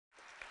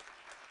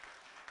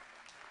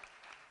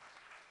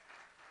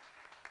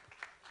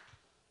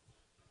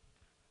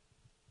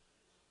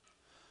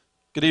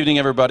Good evening,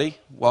 everybody.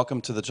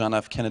 Welcome to the John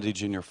F. Kennedy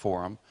Jr.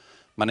 Forum.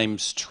 My name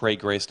is Trey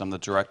Grayson. I'm the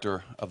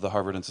director of the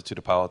Harvard Institute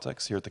of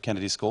Politics here at the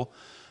Kennedy School.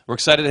 We're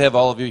excited to have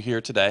all of you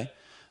here today.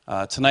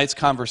 Tonight's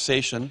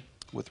conversation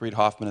with Reid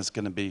Hoffman is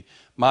going to be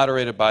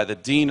moderated by the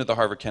Dean of the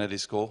Harvard Kennedy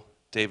School,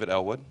 David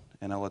Ellwood,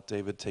 and I'll let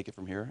David take it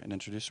from here and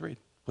introduce Reid.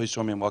 Please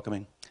join me in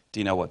welcoming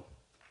Dean Ellwood.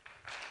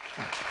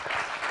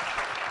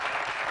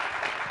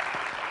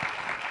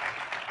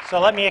 So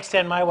let me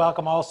extend my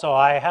welcome also.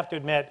 I have to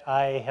admit,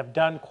 I have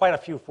done quite a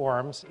few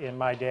forums in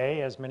my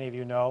day, as many of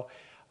you know.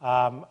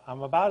 I'm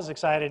about as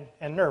excited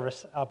and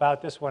nervous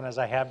about this one as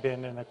I have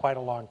been in quite a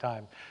long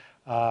time.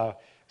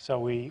 So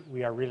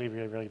we are really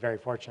very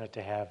fortunate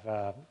to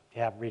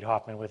have Reid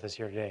Hoffman with us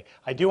here today.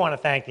 I do want to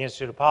thank the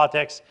Institute of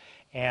Politics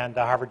and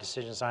the Harvard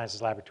Decision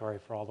Sciences Laboratory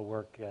for all the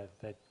work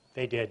that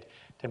they did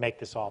to make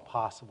this all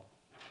possible.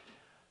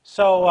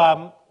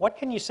 So what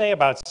can you say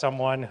about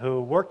someone who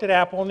worked at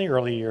Apple in the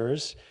early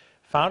years,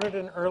 founded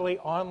an early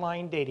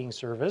online dating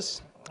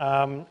service,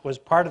 was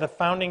part of the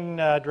founding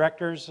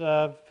directors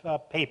of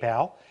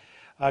PayPal,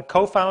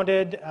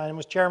 co-founded and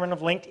was chairman of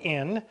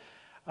LinkedIn,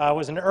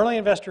 was an early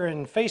investor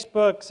in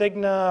Facebook,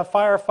 Cigna,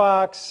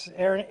 Firefox,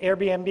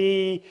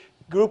 Airbnb,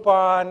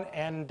 Groupon,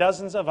 and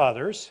dozens of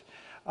others,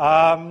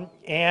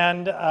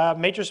 and a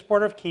major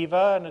supporter of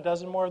Kiva and a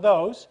dozen more of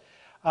those.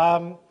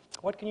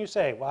 What can you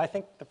say? Well, I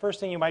think the first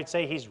thing you might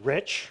say, he's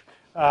rich,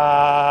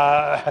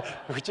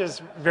 which is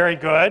very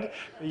good.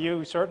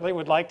 You certainly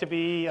would like to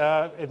be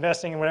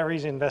investing in whatever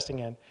he's investing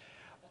in.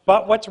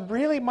 But what's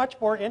really much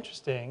more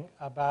interesting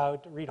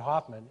about Reid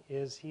Hoffman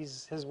is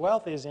his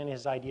wealth is in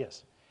his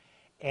ideas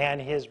and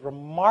his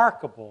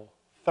remarkable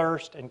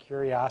thirst and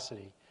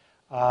curiosity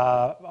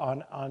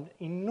on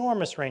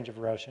enormous range of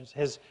directions,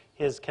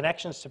 his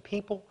connections to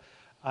people,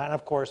 and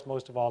of course,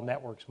 most of all,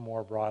 networks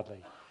more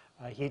broadly.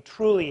 He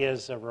truly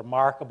is a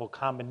remarkable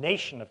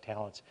combination of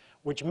talents,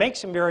 which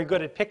makes him very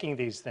good at picking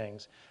these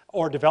things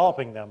or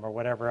developing them or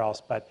whatever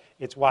else, but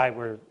it's why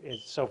we're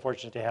so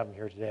fortunate to have him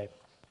here today.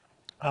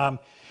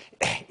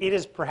 It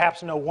is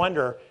perhaps no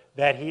wonder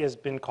that he has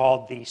been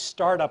called the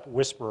startup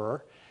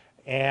whisperer,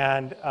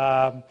 and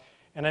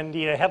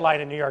indeed a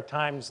headline in New York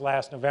Times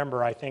last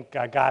November, I think,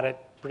 got it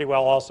pretty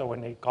well also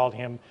when they called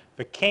him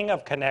the king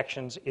of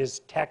connections is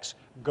tech's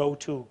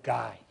go-to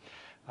guy.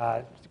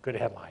 Good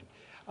headline.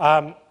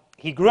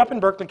 He grew up in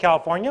Berkeley,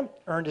 California,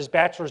 earned his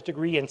bachelor's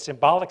degree in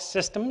symbolic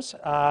systems,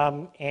 just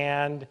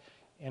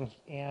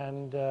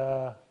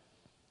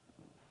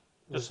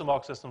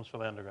symbolic systems for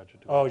the undergraduate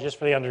degree. Oh, just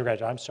for the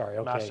undergraduate. I'm sorry.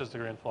 Okay. Master's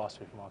degree in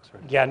philosophy from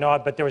Oxford. Yeah, no,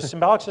 but there was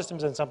symbolic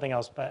systems and something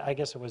else, but I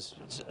guess it was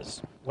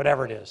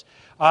whatever it is.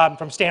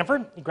 From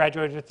Stanford, he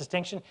graduated with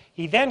distinction.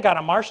 He then got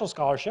a Marshall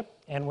Scholarship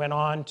and went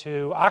on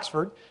to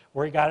Oxford,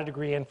 where he got a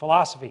degree in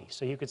philosophy.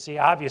 So you could see,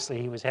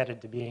 obviously, he was headed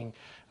to being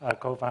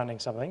co-founding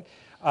something.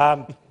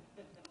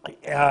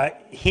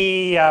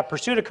 He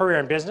pursued a career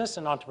in business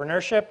and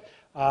entrepreneurship.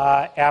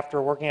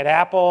 After working at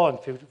Apple and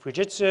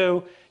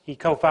Fujitsu, he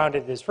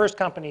co-founded his first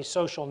company,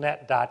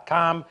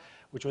 socialnet.com,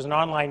 which was an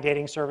online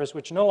dating service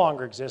which no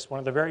longer exists, one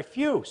of the very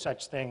few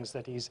such things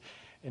that he's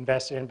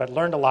invested in, but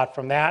learned a lot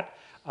from that.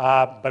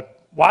 But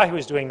while he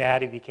was doing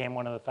that, he became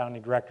one of the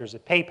founding directors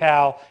at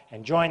PayPal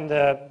and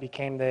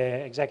became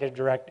the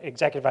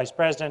executive vice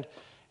president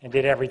and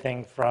did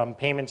everything from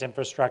payments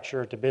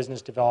infrastructure to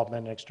business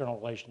development and external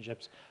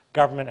relationships,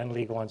 government and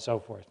legal, and so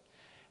forth.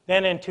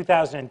 Then in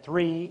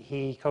 2003,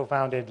 he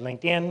co-founded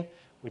LinkedIn,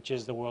 which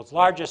is the world's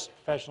largest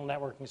professional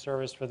networking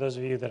service. For those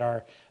of you that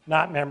are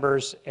not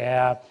members,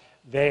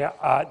 there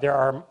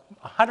are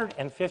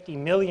 150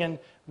 million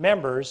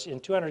members in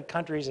 200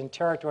 countries and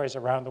territories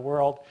around the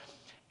world.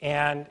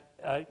 And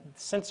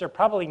since there are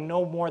probably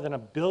no more than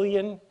 1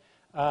 billion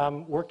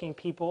working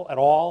people at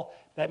all,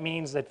 that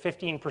means that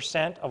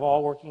 15% of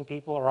all working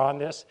people are on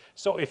this.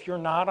 So if you're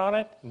not on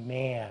it,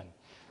 man,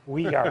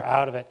 we are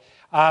out of it.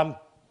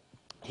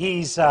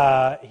 He's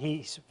for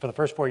the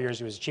first 4 years,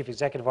 he was chief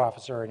executive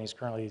officer, and he's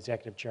currently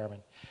executive chairman.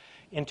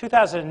 In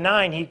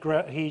 2009,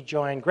 he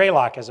joined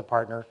Greylock as a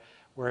partner,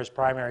 where his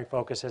primary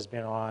focus has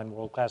been on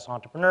world-class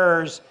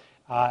entrepreneurs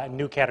and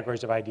new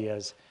categories of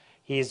ideas.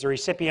 He's the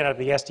recipient of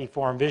the SD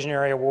Forum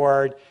Visionary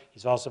Award.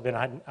 He's also been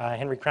a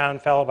Henry Crown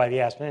Fellow by the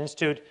Aspen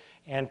Institute.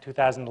 And in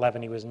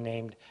 2011, he was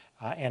named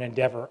an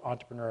Endeavor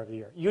Entrepreneur of the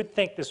Year. You'd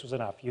think this was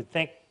enough. You'd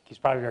think he's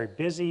probably very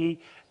busy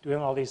doing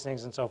all these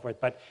things and so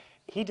forth. But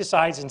he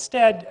decides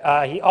instead,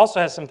 he also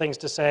has some things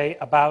to say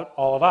about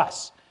all of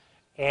us.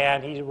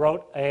 And he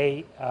wrote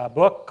a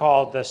book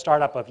called The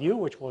Startup of You,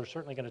 which we're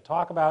certainly going to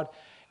talk about.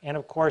 And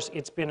of course,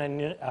 it's been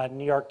a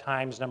New York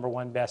Times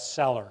 #1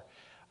 bestseller.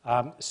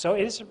 So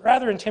it is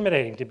rather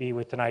intimidating to be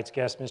with tonight's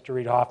guest, Mr.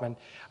 Reid Hoffman.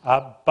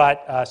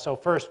 So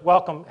first,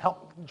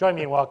 join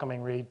me in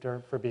welcoming Reid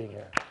for being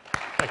here.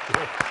 Thank you.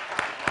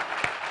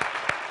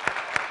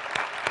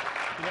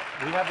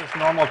 We have this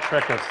normal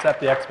trick of set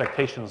the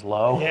expectations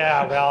low.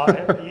 Yeah, well,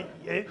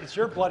 it's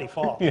your bloody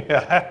fault.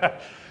 Yeah.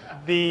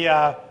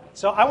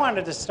 So I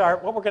wanted to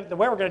start. The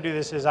way we're going to do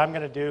this is I'm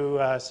going to do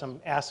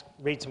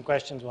read some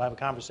questions. We'll have a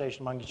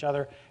conversation among each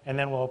other, and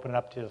then we'll open it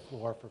up to the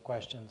floor for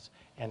questions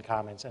and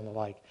comments and the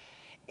like.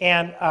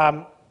 And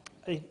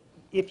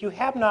if you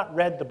have not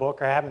read the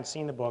book or haven't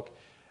seen the book,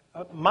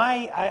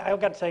 I've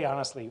got to tell you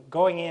honestly,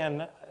 going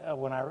in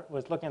when I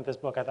was looking at this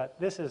book, I thought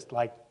this is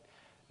like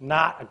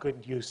not a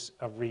good use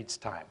of Reid's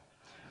time.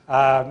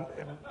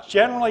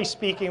 Generally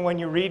speaking, when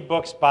you read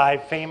books by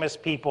famous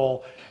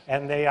people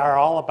and they are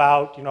all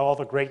about, all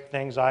the great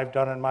things I've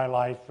done in my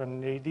life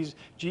and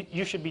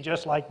you should be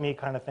just like me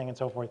kind of thing and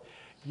so forth,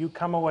 you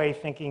come away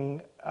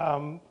thinking,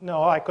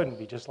 no, I couldn't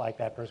be just like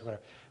that person,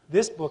 whatever.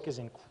 This book is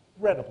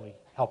incredibly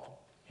helpful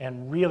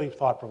and really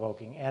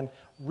thought-provoking and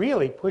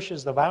really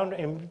pushes the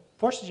boundary and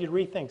forces you to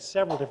rethink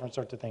several different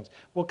sorts of things.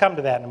 We'll come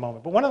to that in a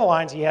moment. But one of the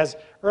lines he has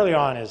early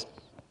on is,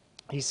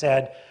 he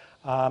said,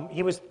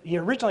 he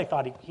originally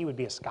thought he would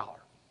be a scholar.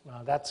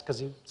 That's because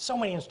he had so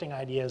many interesting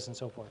ideas and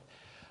so forth.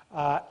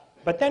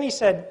 But then he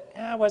said,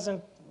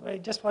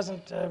 it just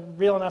wasn't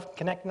real enough,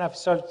 connect enough.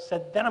 So he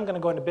said, then I'm going to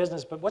go into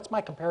business, but what's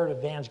my comparative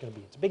advantage going to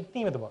be? It's a big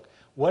theme of the book.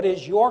 What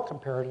is your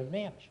comparative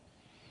advantage?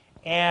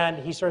 And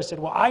he sort of said,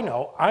 well, I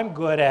know. I'm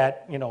good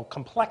at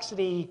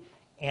complexity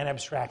and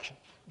abstraction.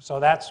 So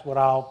that's what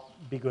I'll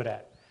be good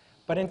at.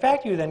 But in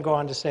fact, you then go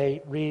on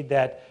to read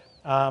that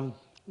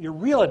your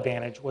real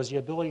advantage was the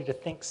ability to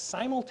think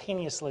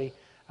simultaneously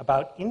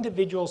about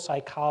individual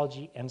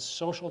psychology and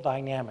social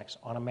dynamics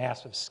on a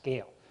massive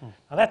scale.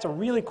 Now, that's a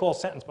really cool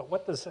sentence, but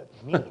what does it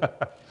mean?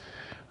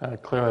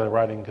 Clearly, the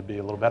writing could be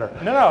a little better.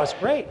 No, it's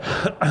great.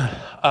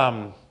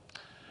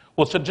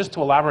 Well, so just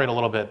to elaborate a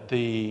little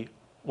bit,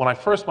 when I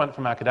first went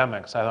from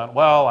academics, I thought,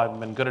 well, I've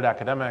been good at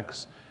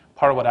academics.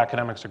 Part of what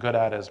academics are good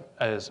at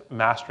is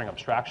mastering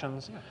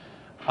abstractions.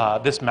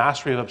 This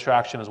mastery of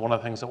abstraction is one of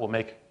the things that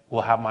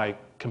will have my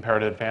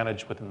comparative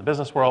advantage within the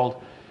business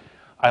world.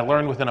 I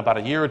learned within about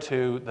a year or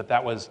two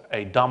that was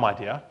a dumb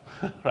idea,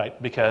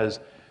 right? Because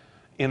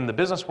in the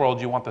business world,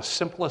 you want the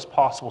simplest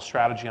possible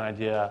strategy and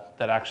idea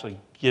that actually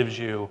gives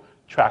you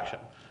traction,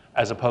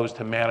 as opposed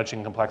to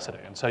managing complexity.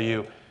 And so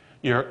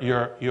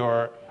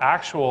your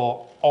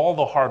actual, all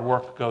the hard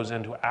work goes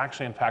into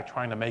actually, in fact,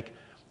 trying to make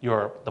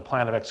the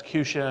plan of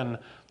execution,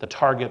 the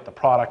target, the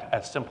product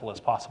as simple as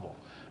possible.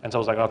 And so I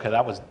was like, okay,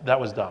 that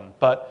was done.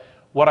 But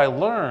what I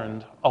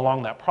learned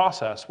along that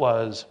process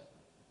was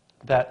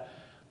that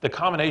the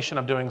combination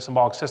of doing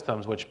symbolic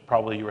systems, which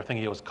probably you were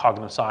thinking it was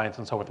cognitive science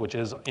and so forth, which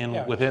is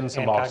within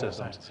symbolic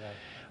systems,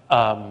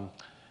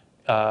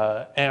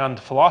 and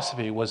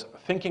philosophy, was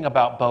thinking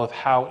about both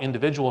how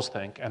individuals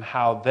think and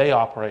how they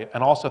operate,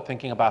 and also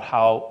thinking about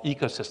how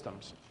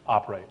ecosystems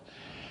operate.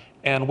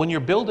 And when you're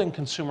building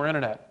consumer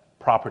internet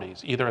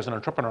properties, either as an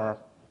entrepreneur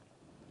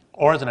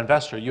or as an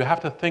investor, you have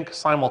to think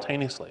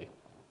simultaneously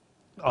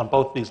on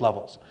both these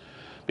levels.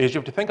 Because you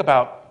have to think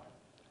about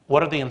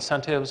what are the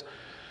incentives,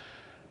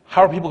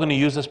 how are people going to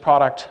use this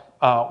product,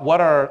 what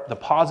are the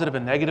positive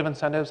and negative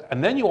incentives,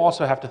 and then you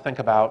also have to think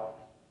about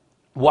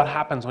what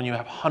happens when you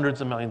have hundreds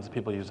of millions of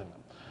people using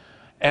them.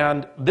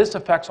 And this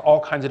affects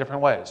all kinds of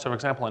different ways. So for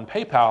example, in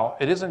PayPal,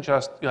 it isn't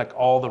just like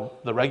all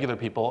the regular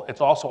people,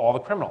 it's also all the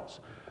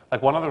criminals.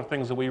 Like one of the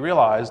things that we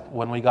realized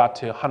when we got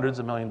to hundreds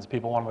of millions of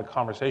people, one of the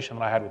conversations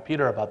that I had with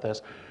Peter about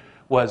this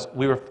was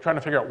we were trying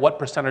to figure out what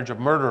percentage of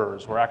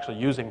murderers were actually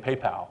using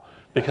PayPal.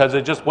 Because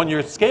when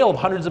you're scaled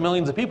hundreds of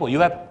millions of people, you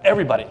have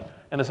everybody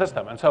in the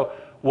system. And so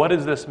what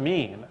does this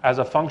mean as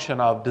a function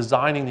of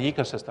designing the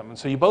ecosystem? And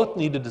so you both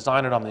need to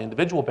design it on the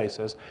individual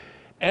basis,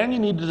 and you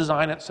need to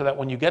design it so that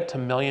when you get to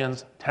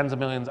millions, tens of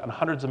millions, and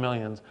hundreds of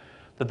millions,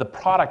 that the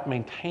product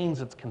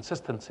maintains its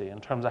consistency in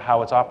terms of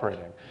how it's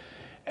operating.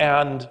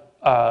 And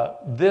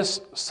this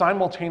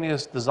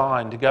simultaneous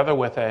design, together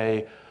with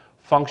a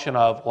function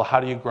of, well, how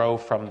do you grow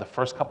from the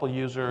first couple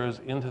users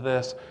into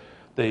this,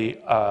 the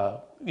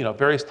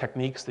various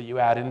techniques that you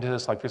add into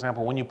this, like for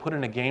example, when you put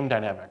in a game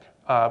dynamic,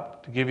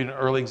 to give you an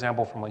early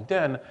example from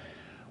LinkedIn,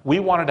 we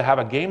wanted to have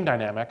a game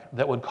dynamic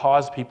that would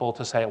cause people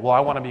to say, well, I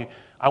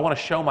want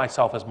to show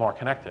myself as more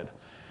connected.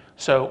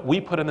 So we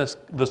put in this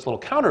little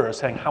counter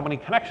saying how many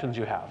connections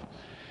you have.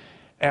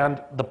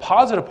 And the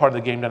positive part of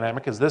the game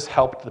dynamic is this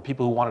helped the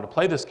people who wanted to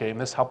play this game.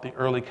 This helped the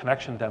early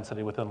connection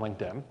density within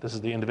LinkedIn. This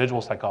is the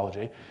individual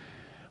psychology.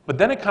 But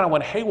then it kind of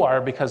went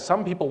haywire because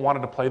some people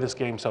wanted to play this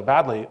game so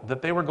badly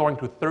that they were going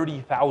to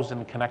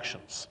 30,000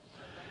 connections,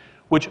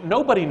 which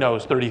nobody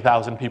knows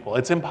 30,000 people.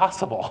 It's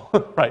impossible,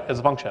 right, as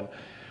a function.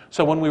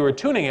 So when we were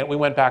tuning it, we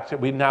went back to,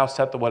 we now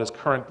set what is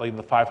currently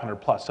the 500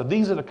 plus. So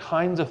these are the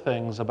kinds of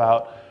things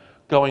about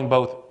going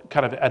both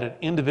kind of at an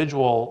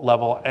individual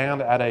level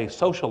and at a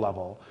social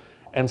level,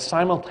 and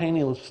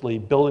simultaneously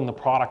building the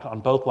product on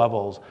both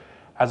levels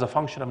as a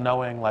function of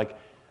knowing, like,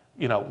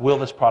 will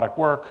this product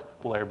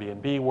work? Will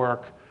Airbnb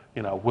work?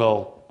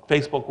 Will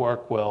Facebook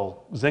work?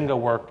 Will Zynga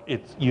work?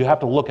 You have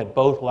to look at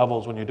both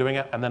levels when you're doing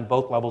it, and then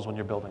both levels when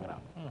you're building it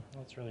out.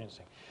 That's really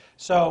interesting.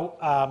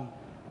 So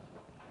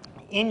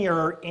in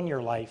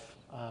your life,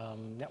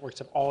 networks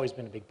have always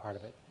been a big part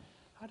of it.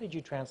 How did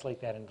you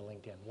translate that into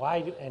LinkedIn?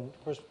 Why, and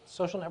of course,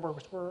 social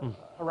networks were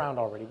around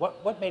already.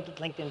 What made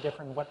LinkedIn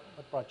different? What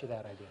brought you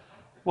that idea?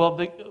 Well,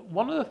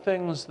 one of the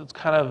things that's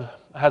kind of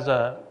has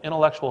an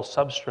intellectual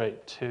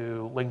substrate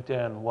to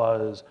LinkedIn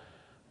was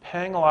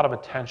paying a lot of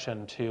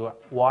attention to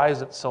why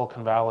is it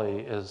Silicon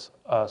Valley is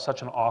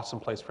such an awesome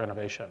place for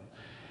innovation.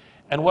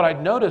 And what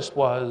I'd noticed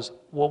was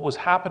what was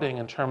happening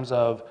in terms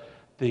of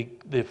the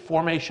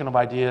formation of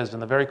ideas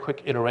and the very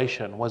quick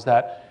iteration was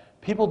that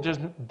people just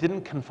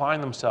didn't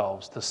confine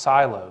themselves to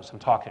silos and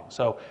talking.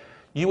 So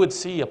you would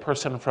see a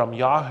person from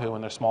Yahoo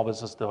in their small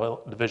business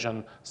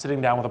division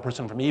sitting down with a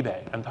person from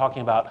eBay and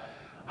talking about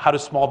how do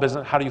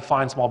you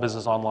find small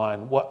business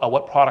online,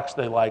 what products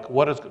they like,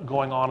 what is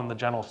going on in the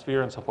general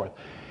sphere and so forth.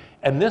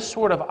 And this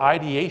sort of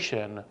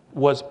ideation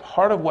was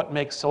part of what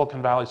makes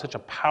Silicon Valley such a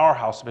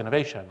powerhouse of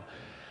innovation.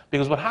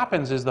 Because what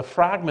happens is the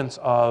fragments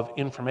of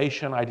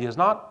information, ideas,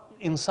 not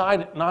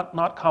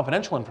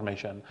confidential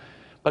information,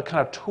 but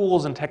kind of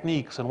tools and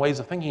techniques and ways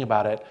of thinking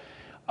about it,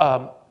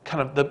 kind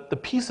of the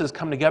pieces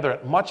come together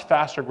at much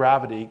faster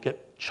gravity,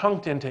 get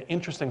chunked into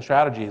interesting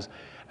strategies,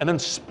 and then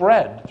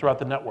spread throughout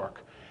the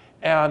network.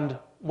 And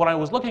when I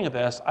was looking at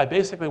this, I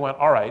basically went,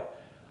 all right,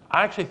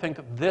 I actually think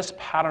that this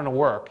pattern of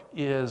work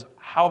is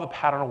how the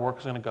pattern of work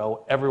is going to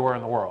go everywhere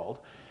in the world.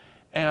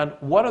 And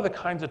what are the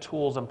kinds of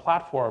tools and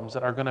platforms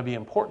that are going to be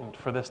important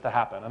for this to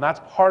happen? And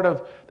that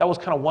was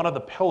kind of one of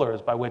the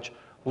pillars by which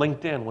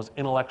LinkedIn was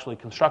intellectually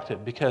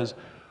constructed, because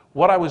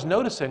what I was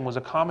noticing was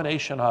a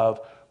combination of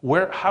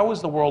how is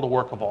the world of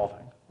work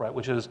evolving, right?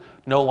 Which is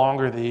no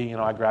longer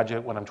I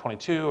graduate when I'm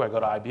 22, I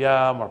go to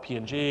IBM or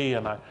P&G,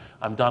 and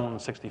I'm done when I'm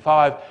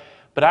 65.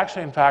 But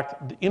actually, in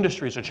fact, the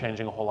industries are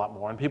changing a whole lot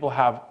more, and people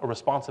have a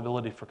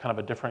responsibility for kind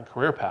of a different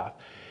career path.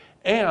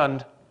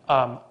 And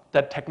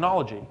that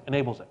technology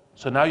enables it.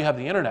 So now you have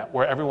the internet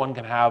where everyone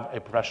can have a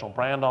professional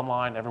brand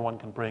online, everyone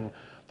can bring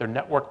their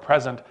network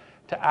present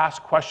to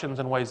ask questions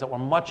in ways that were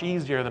much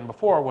easier than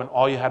before when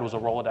all you had was a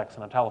Rolodex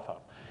and a telephone.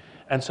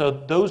 And so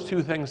those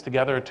two things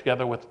together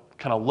with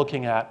kind of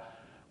looking at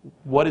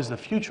what is the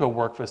future of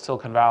work for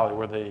Silicon Valley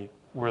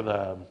were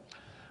the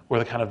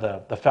kind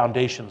of the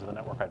foundations of the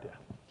network idea.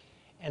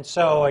 And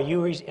so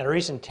in a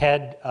recent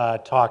TED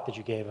talk that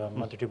you gave a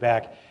month or two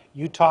back,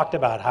 you talked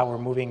about how we're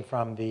moving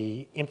from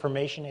the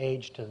information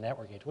age to the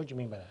network age. What do you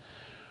mean by that?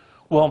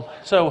 Well,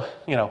 so,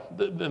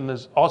 then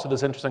there's also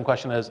this interesting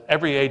question is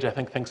every age, I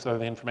think, thinks they're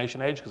the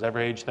information age because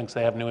every age thinks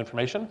they have new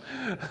information.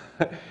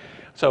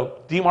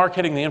 So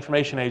demarcating the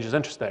information age is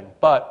interesting.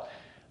 But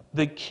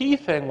the key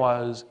thing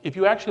was, if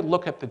you actually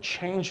look at the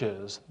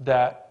changes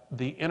that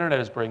the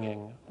internet is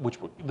bringing, which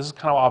this is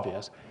kind of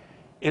obvious,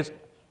 is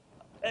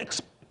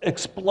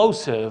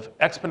explosive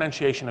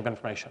exponentiation of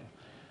information.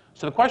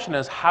 So the question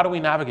is, how do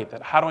we navigate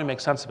that? How do we make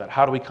sense of it?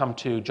 How do we come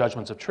to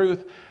judgments of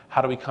truth? How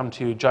do we come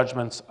to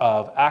judgments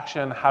of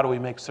action? How do we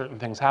make certain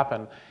things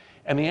happen?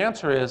 And the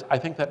answer is, I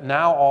think that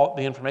now all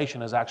the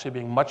information is actually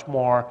being much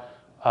more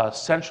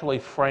centrally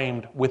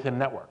framed within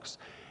networks.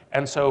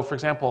 And so, for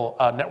example,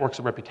 networks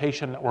of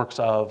reputation, networks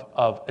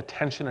of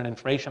attention and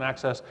information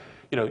access,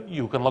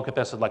 you can look at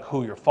this as like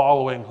who you're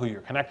following, who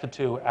you're connected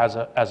to as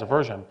a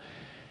version.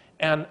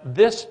 And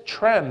this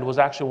trend was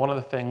actually one of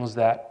the things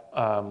that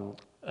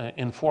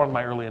informed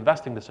my early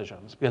investing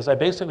decisions, because I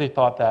basically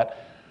thought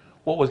that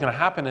what was going to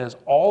happen is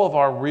all of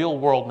our real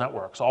world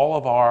networks, all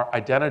of our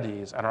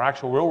identities and our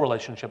actual real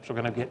relationships were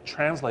going to get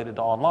translated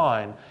to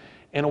online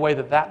in a way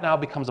that now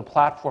becomes a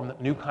platform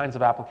that new kinds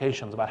of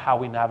applications about how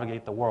we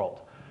navigate the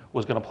world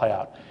was going to play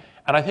out.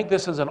 And I think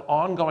this is an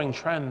ongoing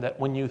trend that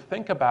when you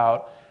think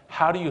about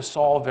how do you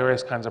solve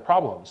various kinds of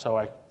problems.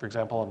 So for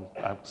example,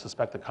 and I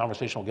suspect the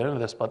conversation will get into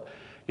this, but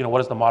what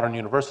does the modern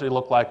university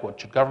look like? What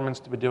should governments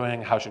be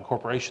doing? How should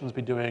corporations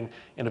be doing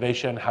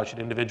innovation? How should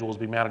individuals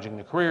be managing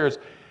their careers?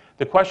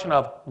 The question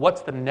of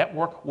what's the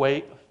network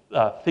way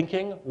of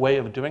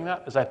doing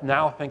that is I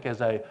now think is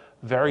a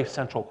very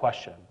central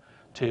question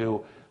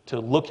to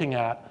looking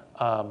at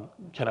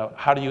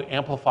how do you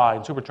amplify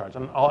and supercharge.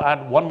 And I'll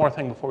add one more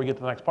thing before we get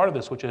to the next part of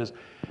this, which is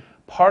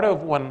part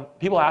of when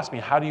people ask me,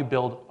 how do you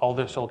build all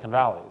their Silicon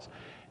Valleys?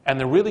 And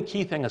the really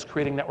key thing is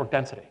creating network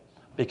density.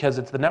 Because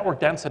it's the network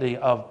density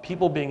of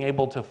people being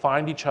able to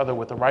find each other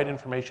with the right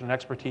information,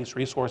 expertise,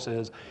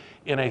 resources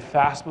in a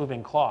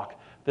fast-moving clock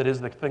that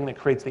is the thing that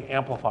creates the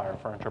amplifier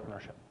for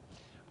entrepreneurship.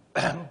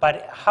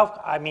 But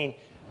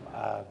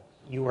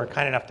you were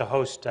kind enough to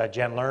host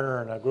Jen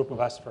Lerner and a group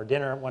of us for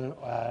dinner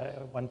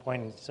at one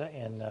point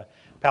in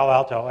Palo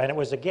Alto, and it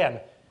was, again,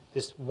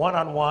 this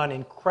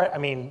one-on-one,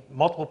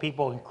 multiple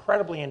people,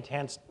 incredibly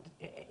intense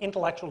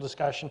intellectual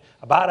discussion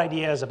about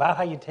ideas, about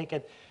how you take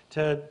it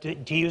to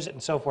use it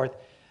and so forth.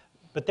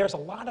 But there's a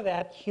lot of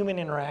that human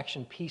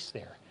interaction piece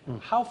there.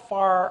 How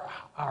far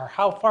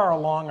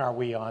along are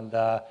we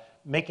on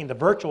making the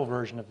virtual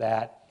version of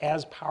that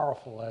as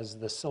powerful as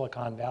the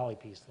Silicon Valley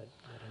piece that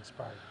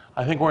inspired you?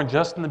 I think we're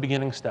just in the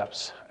beginning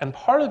steps. And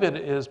part of it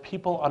is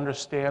people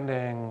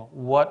understanding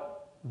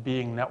what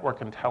being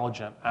network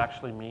intelligent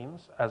actually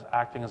means as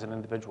acting as an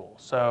individual.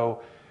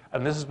 So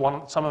And this is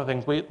some of the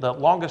things, the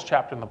longest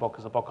chapter in the book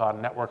is a book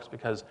on networks,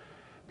 because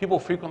people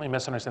frequently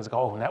misunderstand and go,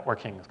 oh,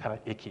 networking is kind of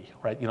icky,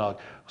 right? You know, like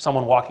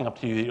someone walking up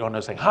to you, you don't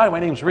know, saying, hi, my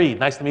name's Reid,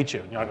 nice to meet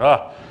you. And you're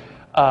like,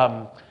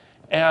 oh.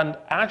 And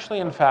actually,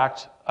 in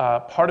fact,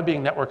 part of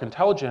being network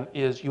intelligent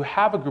is you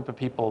have a group of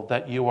people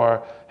that you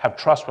have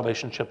trust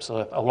relationships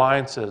with,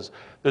 alliances.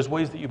 There's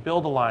ways that you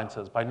build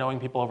alliances by knowing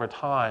people over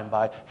time,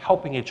 by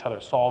helping each other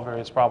solve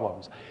various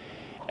problems.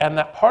 And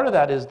that part of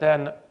that is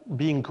then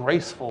being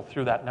graceful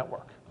through that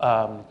network.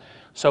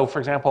 So for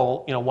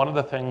example, you know, one of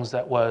the things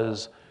that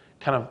was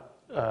kind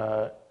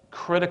of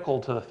critical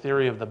to the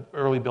theory of the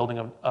early building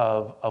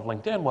of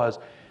LinkedIn was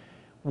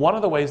one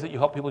of the ways that you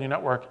help people in your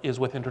network is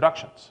with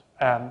introductions.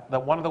 And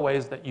that one of the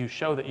ways that you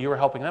show that you are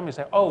helping them, you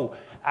say, oh,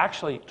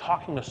 actually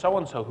talking to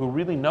so-and-so who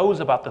really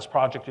knows about this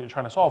project that you're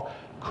trying to solve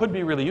could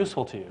be really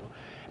useful to you.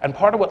 And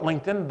part of what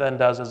LinkedIn then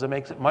does is it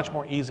makes it much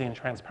more easy and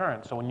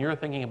transparent. So when you're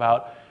thinking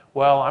about,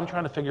 well, I'm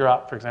trying to figure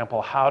out, for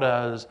example, how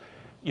does,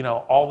 you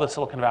know, all the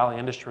Silicon Valley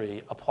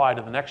industry apply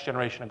to the next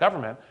generation of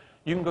government,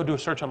 you can go do a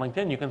search on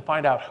LinkedIn. You can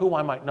find out who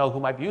I might know who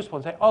might be useful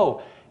and say,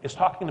 oh, is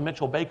talking to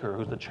Mitchell Baker,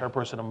 who's the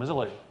chairperson of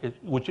Mozilla,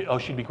 oh,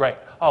 she'd be great.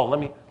 Oh,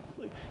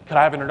 could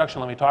I have an introduction?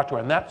 Let me talk to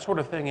her. And that sort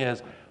of thing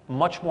is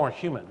much more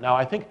human. Now,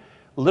 I think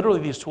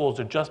literally these tools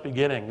are just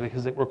beginning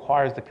because it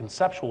requires the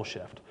conceptual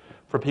shift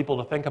for people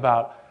to think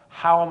about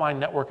how am I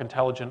network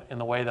intelligent in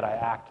the way that I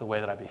act, the way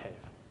that I behave.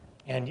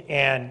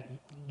 And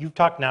you've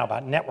talked now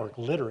about network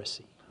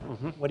literacy.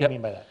 Mm-hmm. What do you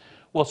mean by that?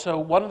 Well, so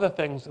one of the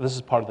things, this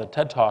is part of the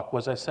TED Talk,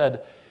 was I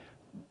said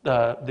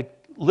the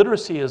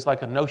literacy is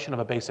like a notion of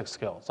a basic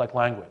skill. It's like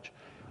language.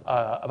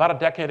 About a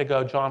decade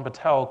ago, John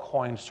Battelle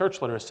coined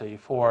search literacy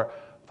for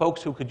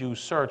folks who could use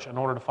search in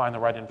order to find the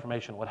right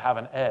information, would have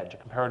an edge, a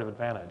comparative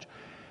advantage.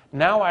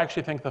 Now I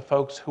actually think the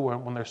folks who are,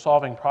 when they're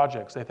solving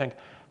projects, they think,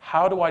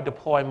 how do I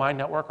deploy my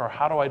network, or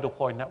how do I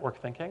deploy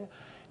network thinking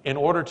in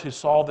order to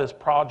solve this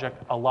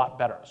project a lot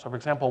better? So for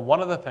example,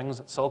 one of the things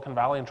that Silicon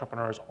Valley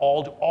entrepreneurs,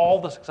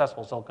 all the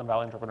successful Silicon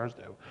Valley entrepreneurs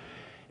do,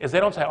 is they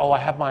don't say, oh, I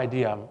have my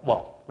idea.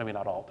 Well, maybe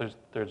not all.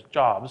 There's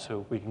jobs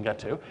who we can get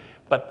to.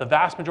 But the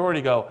vast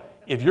majority go,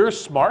 if you're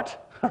smart,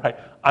 right,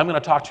 I'm going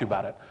to talk to you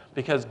about it.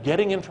 Because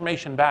getting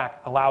information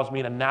back allows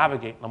me to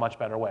navigate in a much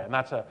better way. And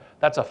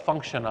that's a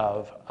function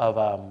of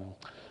kind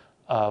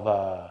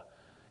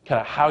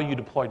of how you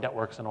deploy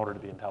networks in order to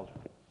be intelligent.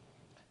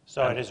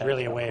 So it is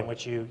really a way in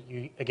which you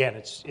again,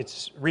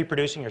 it's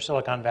reproducing your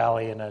Silicon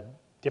Valley in a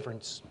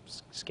different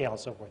scale and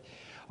so forth.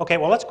 Okay,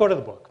 well, let's go to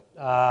the book.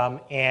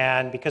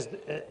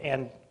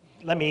 And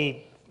let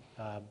me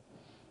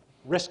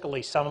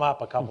riskily sum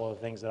up a couple of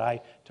things that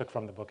I took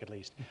from the book, at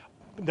least.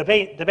 The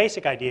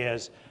basic idea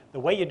is the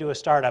way you do a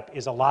startup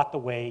is a lot the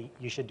way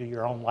you should do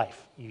your own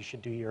life. You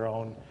should do your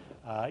own,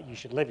 you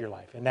should live your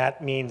life. And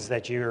that means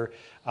that you're,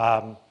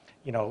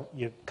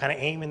 you kind of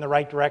aim in the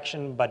right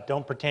direction, but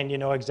don't pretend you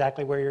know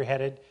exactly where you're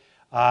headed.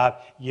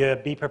 You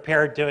be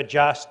prepared to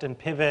adjust and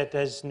pivot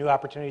as new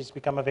opportunities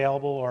become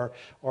available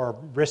or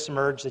risks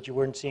emerge that you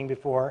weren't seeing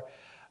before.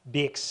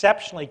 Be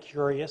exceptionally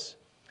curious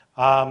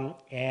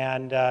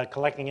and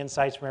collecting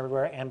insights from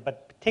everywhere,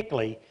 but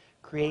particularly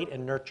create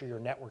and nurture your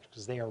networks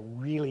because they are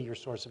really your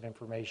source of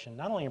information.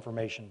 Not only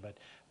information,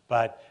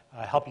 but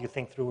help you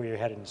think through where you're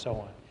headed and so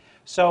on.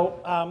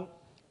 So,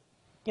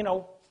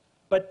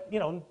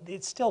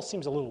 it still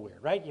seems a little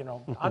weird, right? You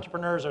know,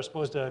 entrepreneurs are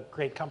supposed to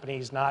create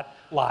companies, not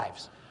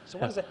lives. So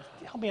what does that,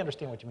 help me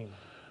understand what you mean by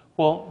that.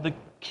 Well, the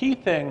key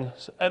thing,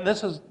 and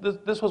this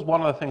was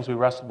one of the things we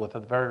wrestled with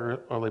at the very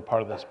early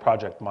part of this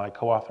project, my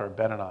co-author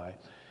Ben and I.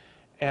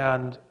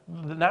 And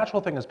the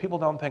natural thing is people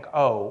don't think,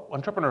 oh,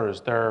 entrepreneurs,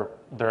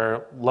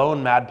 they're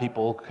lone mad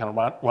people who kind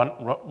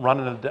of run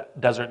in a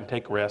desert and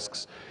take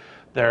risks.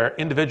 They're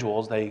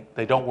individuals. They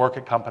don't work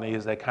at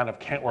companies. They kind of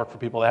can't work for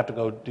people. They have to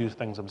go do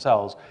things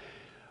themselves.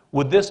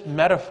 Would this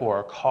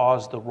metaphor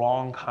cause the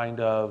wrong kind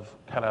of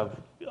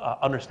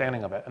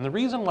understanding of it? And the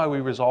reason why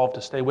we resolved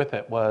to stay with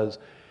it was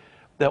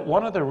that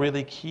one of the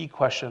really key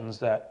questions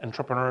that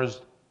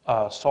entrepreneurs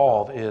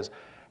solve is,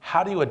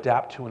 how do you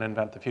adapt to and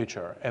invent the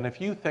future? And if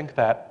you think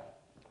that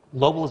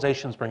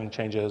globalization is bringing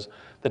changes,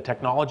 that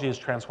technology is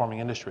transforming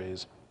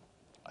industries,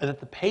 and that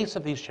the pace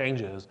of these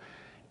changes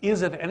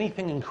is, if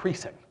anything,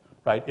 increasing,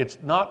 right? It's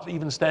not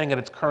even staying at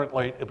its current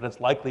rate, but it's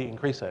likely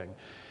increasing,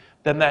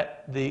 then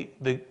that the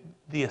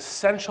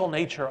essential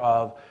nature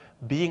of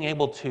being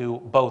able to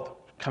both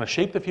kind of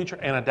shape the future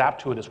and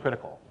adapt to it is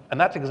critical.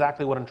 And that's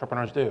exactly what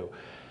entrepreneurs do.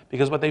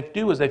 Because what they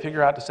do is they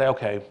figure out to say,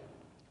 okay,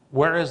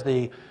 where is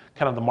the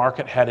kind of the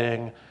market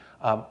heading?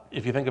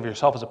 If you think of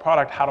yourself as a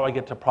product, how do I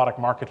get to product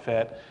market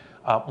fit?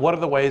 What are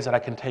the ways that I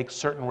can take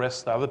certain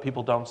risks that other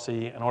people don't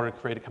see in order to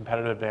create a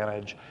competitive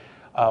advantage?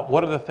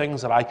 What are the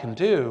things that I can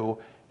do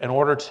in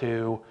order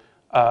to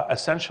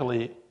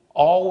essentially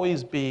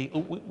always be,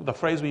 the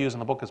phrase we use in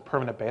the book is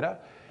permanent beta,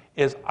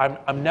 is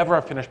I'm never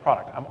a finished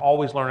product. I'm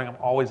always learning,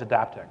 I'm always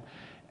adapting.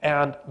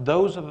 And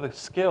those are the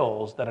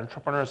skills that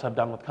entrepreneurs have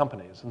done with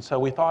companies. And so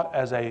we thought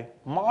as a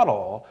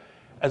model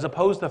as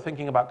opposed to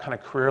thinking about kind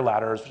of career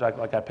ladders, which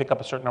I pick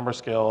up a certain number of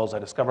skills, I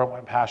discover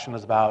what my passion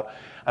is about,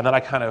 and then I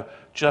kind of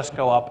just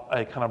go up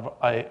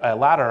a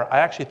ladder. I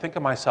actually think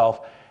of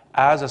myself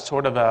as a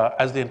sort of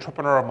as the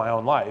entrepreneur of my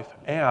own life,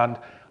 and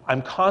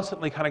I'm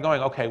constantly kind of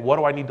going, okay, what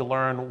do I need to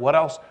learn? What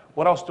else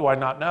do I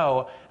not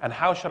know? And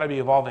how should I be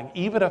evolving,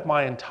 even if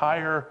my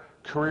entire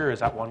career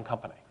is at one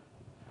company?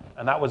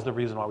 And that was the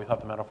reason why we thought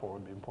the metaphor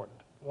would be important.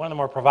 One of the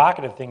more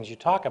provocative things you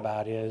talk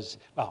about is,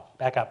 well,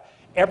 back up.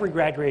 Every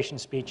graduation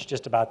speech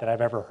just about that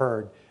I've ever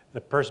heard, the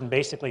person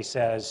basically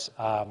says,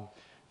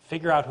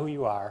 figure out who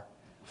you are,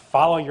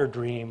 follow your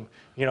dream,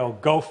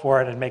 go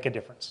for it and make a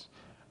difference.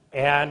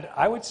 And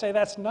I would say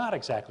that's not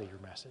exactly your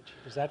message.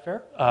 Is that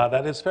fair?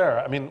 That is fair.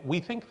 I mean, we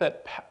think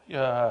that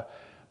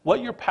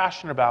what you're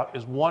passionate about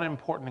is one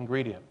important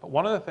ingredient. But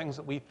one of the things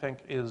that we think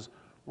is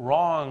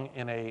wrong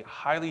in a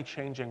highly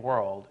changing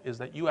world is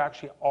that you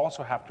actually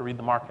also have to read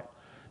the market.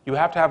 You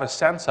have to have a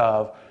sense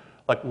of,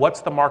 like,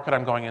 what's the market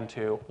I'm going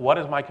into? What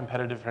is my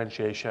competitive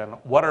differentiation?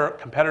 What are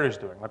competitors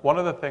doing? Like, one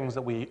of the things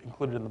that we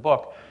included in the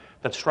book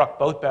that struck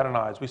both Ben and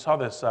I is we saw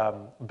this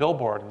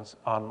billboard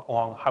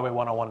along Highway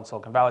 101 in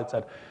Silicon Valley. It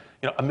said,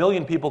 1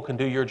 million people can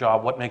do your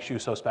job. What makes you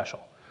so special,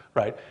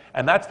 right?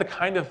 And that's the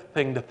kind of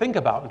thing to think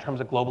about in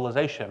terms of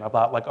globalization,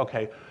 about like,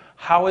 okay,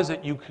 how is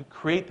it you could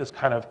create this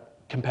kind of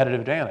competitive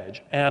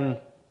advantage?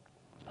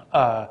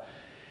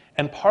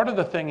 And part of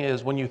the thing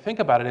is, when you think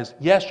about it, is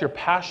yes, your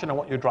passion and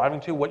what you're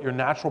driving to, what your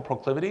natural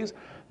proclivities,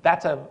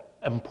 that's an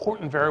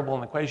important variable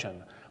in the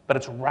equation, but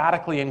it's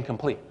radically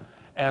incomplete.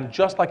 And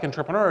just like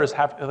entrepreneurs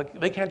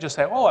they can't just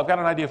say, oh, I've got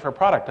an idea for a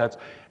product.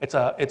 It's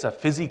a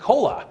fizzy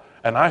cola,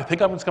 and I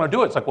think I'm just going to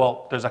do it. It's like,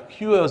 well, there's a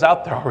few of those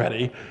out there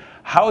already.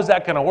 How is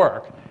that going to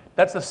work?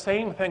 That's the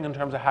same thing in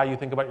terms of how you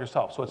think about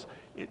yourself. So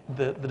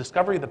the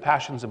discovery of the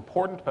passion is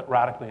important, but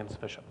radically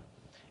insufficient.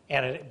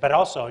 But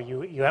also,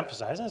 you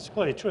emphasize, and it's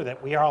clearly true,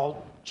 that we are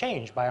all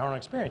changed by our own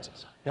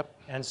experiences. Yep.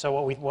 And so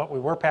what we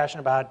were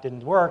passionate about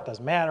didn't work,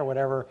 doesn't matter,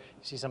 whatever.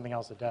 You see something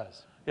else that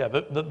does. Yeah,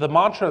 the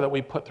mantra that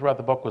we put throughout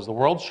the book was the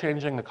world's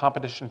changing, the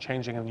competition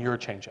changing, and you're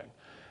changing.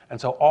 And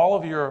so all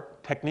of your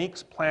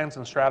techniques, plans,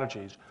 and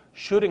strategies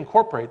should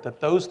incorporate that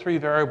those three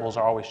variables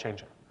are always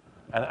changing.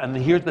 And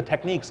here's the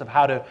techniques of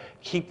how to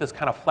keep this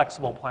kind of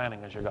flexible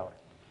planning as you're going.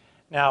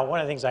 Now, one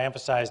of the things I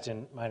emphasized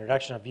in my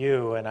introduction of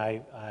you,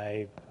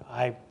 and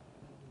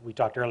we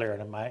talked earlier,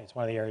 and it's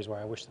one of the areas where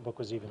I wish the book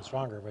was even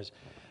stronger, was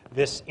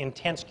this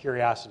intense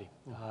curiosity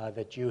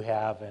that you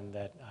have, and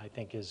that I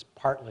think is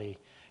partly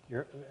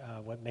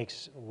what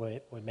makes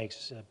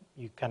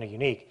you kind of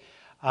unique.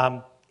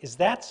 Is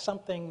that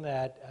something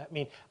that, I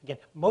mean, again,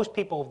 most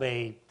people,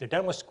 they're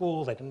done with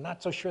school, they're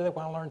not so sure they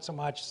want to learn so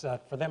much.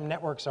 For them,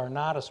 networks are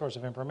not a source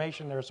of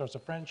information, they're a source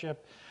of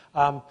friendship.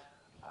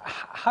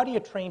 How do you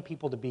train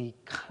people to be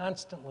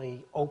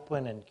constantly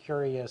open and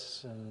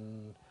curious,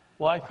 and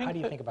how do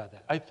you think about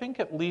that? I think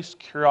at least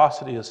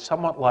curiosity is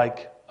somewhat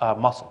like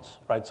muscles,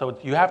 right? So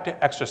you have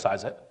to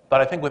exercise it,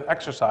 but I think with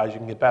exercise you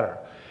can get better.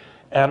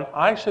 And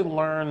I actually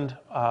learned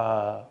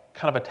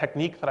kind of a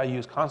technique that I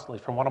use constantly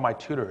from one of my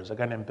tutors, a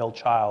guy named Bill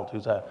Child,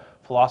 who's a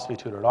philosophy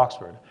tutor at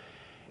Oxford.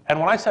 And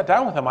when I sat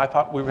down with him, I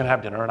thought we were going to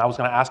have dinner, and I was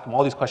going to ask him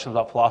all these questions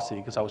about philosophy,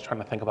 because I was trying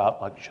to think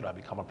about, like, should I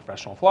become a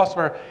professional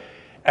philosopher?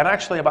 And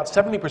actually, about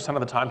 70% of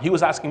the time, he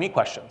was asking me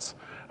questions,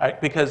 right?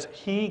 Because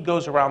he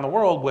goes around the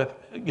world with,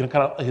 kind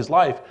of his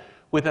life,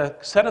 with a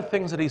set of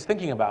things that he's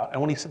thinking about.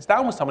 And when he sits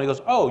down with someone, he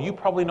goes, oh, you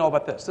probably know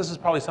about this. This is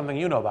probably something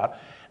you know about.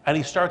 And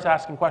he starts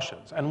asking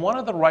questions. And one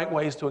of the right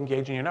ways to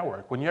engage in your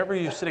network, whenever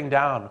you're sitting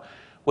down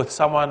with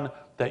someone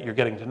that you're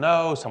getting to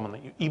know, someone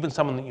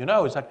that you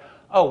know, is like,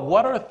 oh,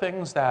 what are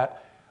things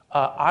that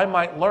I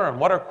might learn?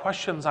 What are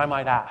questions I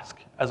might ask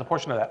as a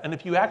portion of that? And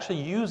if you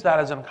actually use that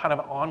as a kind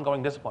of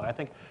ongoing discipline, I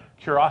think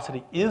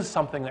curiosity is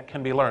something that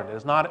can be learned. It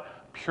is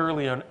not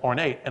purely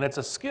ornate. And it's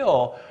a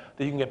skill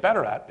that you can get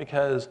better at,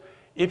 because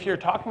if you're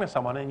talking to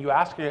someone and you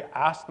ask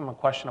them a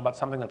question about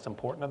something that's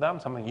important to them,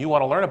 something you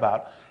want to learn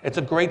about, it's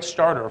a great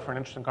starter for an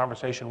interesting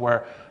conversation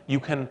where you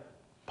can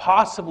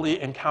possibly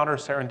encounter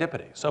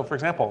serendipity. So, for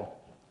example,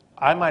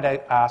 I might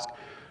ask,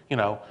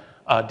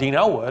 Dean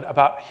Elwood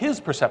about his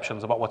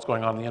perceptions about what's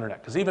going on the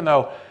internet. Because even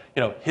though,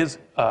 his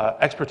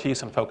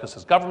expertise and focus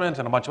is government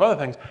and a bunch of other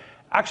things,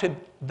 actually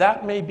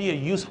that may be a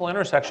useful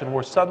intersection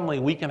where suddenly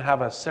we can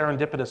have a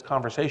serendipitous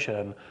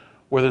conversation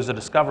where there's a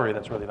discovery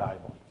that's really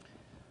valuable.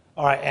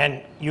 All right,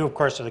 and you, of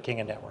course, are the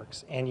king of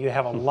networks, and you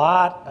have a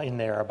lot in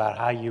there about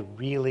how you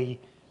really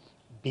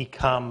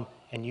become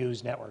and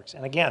use networks.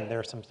 And again, there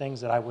are some things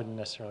that I wouldn't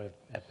necessarily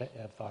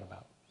have thought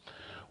about.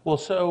 Well,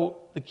 so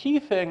the key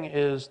thing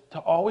is to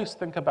always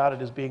think about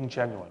it as being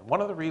genuine.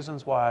 One of the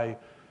reasons why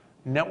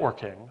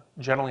networking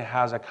generally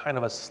has a kind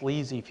of a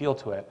sleazy feel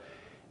to it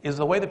is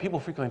the way that people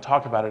frequently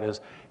talk about it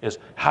is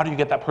how do you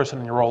get that person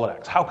in your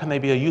Rolodex? How can they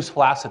be a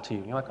useful asset to you?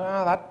 And you're like,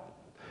 oh,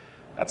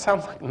 that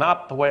sounds like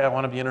not the way I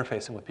want to be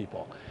interfacing with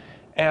people.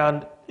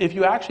 And if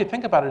you actually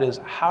think about it, is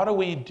how do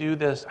we do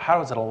this?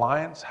 How is it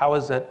alliance? How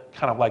is it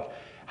kind of like,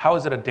 how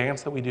is it a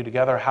dance that we do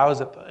together? How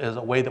is it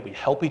a way that we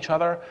help each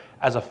other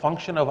as a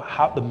function of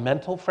how the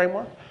mental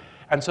framework?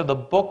 And so the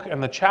book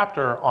and the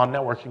chapter on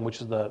networking,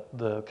 which is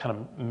the kind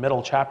of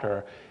middle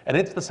chapter, and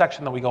it's the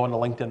section that we go into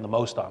LinkedIn the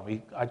most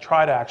on. I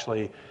try to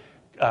actually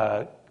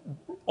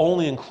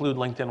only include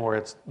LinkedIn where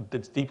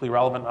it's deeply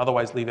relevant,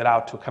 otherwise leave it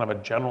out to kind of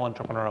a general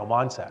entrepreneurial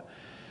mindset.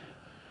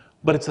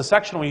 But it's a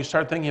section where you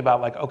start thinking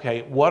about, like,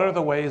 okay, what are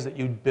the ways that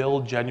you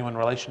build genuine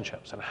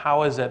relationships? And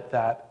how is it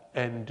that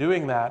in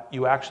doing that,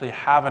 you actually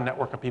have a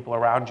network of people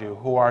around you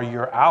who are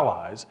your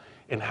allies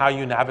in how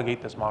you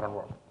navigate this modern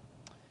world?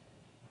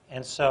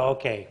 And so,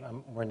 okay,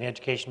 we're in the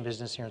education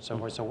business here and so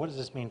forth. So what does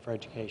this mean for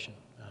education?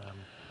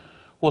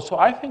 Well, so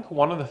I think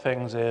one of the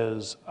things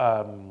is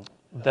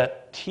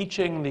that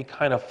teaching the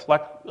kind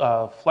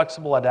of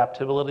flexible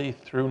adaptability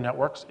through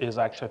networks is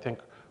actually, I think,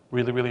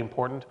 really, really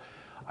important.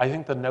 I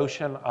think the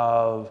notion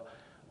of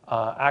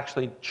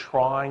actually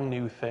trying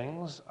new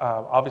things,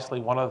 obviously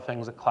one of the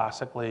things that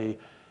classically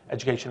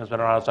education has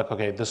been around is like,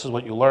 okay, this is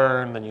what you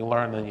learn, then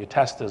you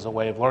test as a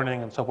way of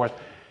learning and so forth.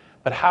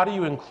 But how do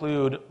you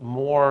include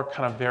more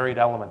kind of varied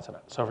elements in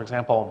it? So for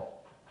example,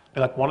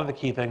 like one of the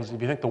key things,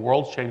 if you think the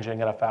world's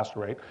changing at a faster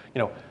rate,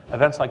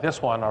 events like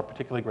this one are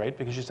particularly great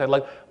because you said,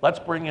 like, let's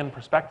bring in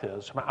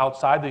perspectives from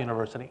outside the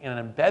university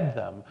and embed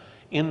them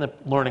in the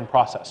learning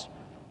process.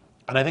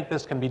 And I think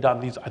this can be done.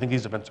 I think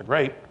these events are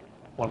great.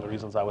 One of the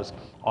reasons I was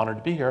honored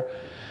to be here.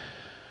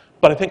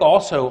 But I think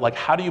also, like,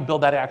 how do you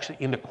build that actually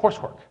into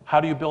coursework? How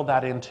do you build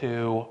that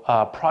into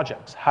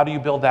projects? How do you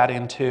build that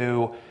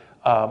into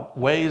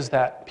ways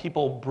that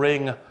people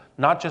bring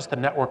not just the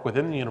network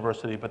within the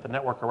university, but the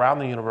network around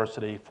the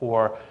university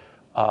for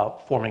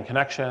forming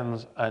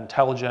connections,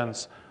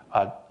 intelligence,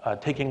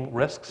 taking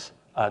risks,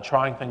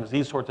 trying things,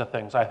 these sorts of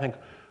things, I think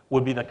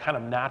would be the kind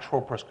of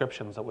natural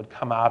prescriptions that would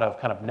come out of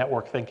kind of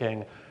network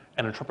thinking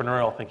and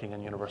entrepreneurial thinking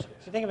in universities.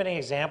 Do you think of any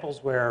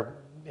examples where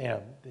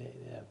the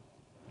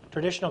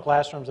traditional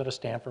classrooms at a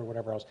Stanford or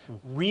whatever else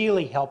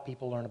really help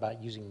people learn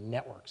about using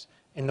networks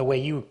in the way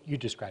you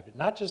described it?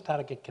 Not just how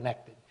to get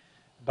connected,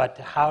 but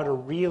how to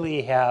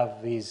really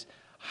have these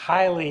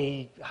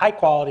high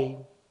quality,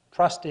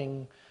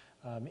 trusting,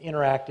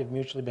 interactive,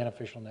 mutually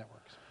beneficial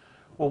networks.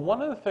 Well,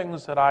 one of the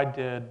things that I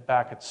did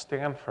back at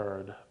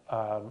Stanford,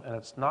 and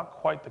it's not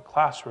quite the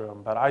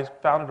classroom, but I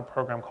founded a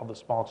program called the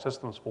Small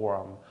Systems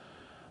Forum,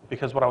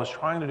 because what I was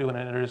trying to do in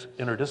an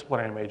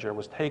interdisciplinary major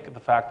was take the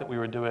fact that we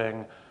were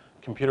doing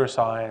computer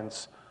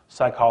science,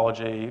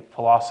 psychology,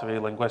 philosophy,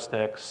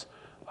 linguistics,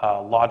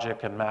 logic,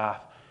 and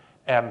math,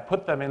 and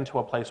put them into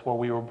a place where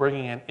we were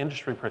bringing in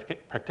industry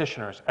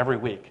practitioners every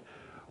week,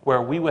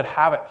 where we would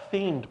have it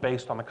themed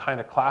based on the kind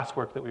of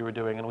classwork that we were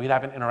doing, and we'd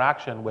have an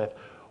interaction with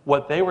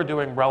what they were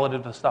doing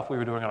relative to the stuff we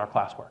were doing in our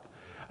classwork.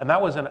 And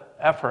that was an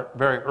effort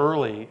very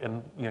early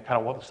in kind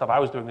of what the stuff I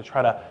was doing to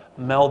try to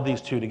meld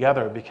these two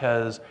together,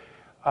 because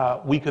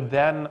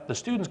the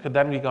students could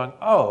then be going,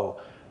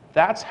 oh,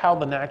 that's how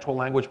the natural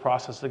language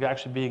process is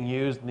actually being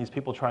used in these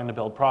people trying to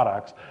build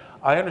products.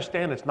 I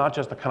understand it's not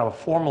just a kind of a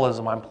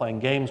formalism I'm playing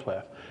games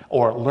with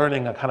or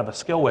learning a kind of a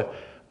skill with,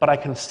 but I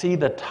can see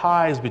the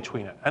ties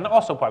between it. And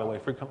also, by the way,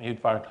 frequently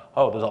you'd find,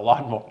 oh, there's a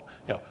lot more.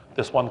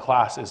 This one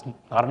class is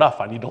not enough.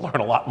 I need to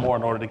learn a lot more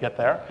in order to get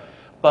there.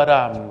 But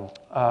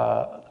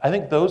I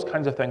think those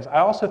kinds of things. I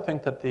also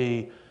think that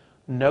the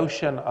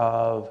notion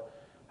of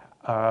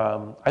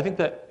I think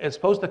that it's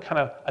supposed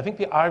to I think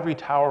the ivory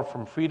tower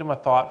from freedom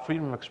of thought,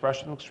 freedom of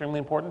expression is extremely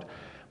important,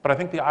 but I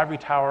think the ivory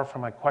tower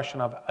from a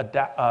question of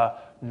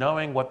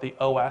knowing what the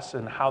OS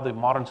and how the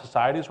modern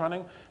society is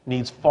running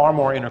needs far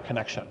more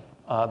interconnection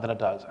than it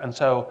does. And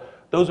so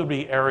those would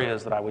be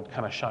areas that I would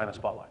kind of shine a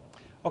spotlight.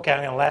 Okay,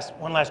 I'm going to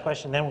one last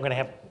question, then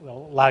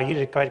we'll allow you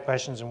to write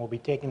questions, and we'll be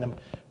taking them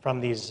from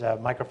these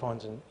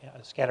microphones and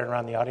scattered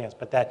around the audience.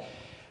 But that,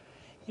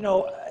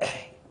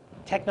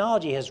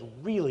 technology has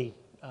really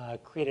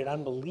created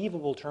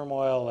unbelievable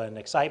turmoil and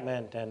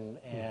excitement and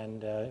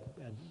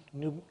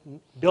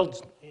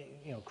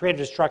creative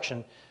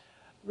destruction,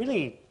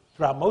 really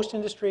throughout most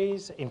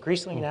industries,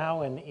 increasingly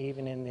now, and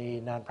even in the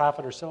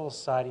nonprofit or civil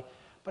society.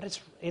 But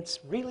it's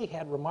really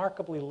had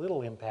remarkably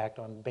little impact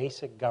on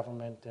basic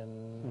government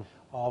and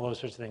all those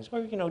sorts of things.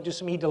 Well, do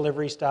some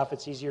e-delivery stuff.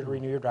 It's easier to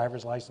renew your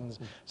driver's license.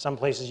 Some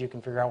places you can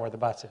figure out where the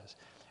bus is.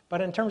 But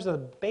in terms of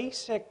the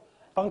basic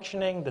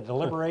functioning, the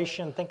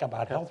deliberation, think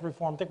about health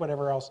reform, think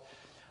whatever else,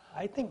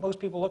 I think most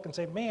people look and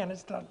say, man,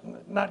 it's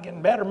not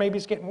getting better, maybe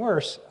it's getting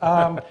worse.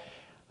 How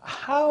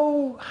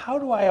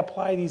do I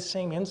apply these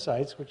same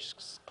insights, which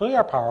clearly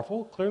are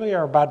powerful, clearly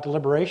are about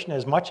deliberation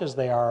as much as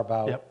they are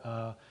about,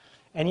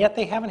 and yet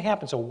they haven't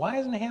happened. So why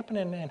isn't it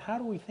happening, and how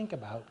do we think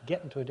about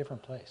getting to a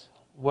different place?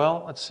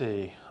 Well, let's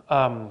see.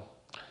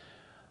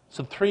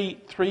 So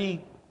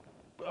three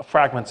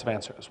fragments of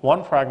answers.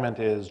 One fragment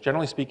is,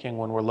 generally speaking,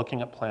 when we're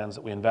looking at plans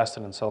that we invest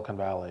in Silicon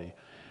Valley,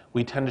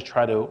 we tend to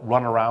try to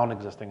run around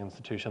existing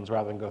institutions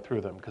rather than go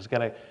through them, because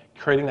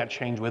creating that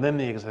change within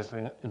the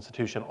existing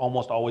institution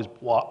almost always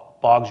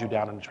bogs you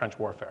down in trench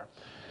warfare.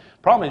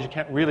 Problem is, you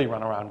can't really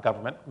run around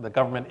government. The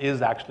government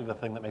is actually the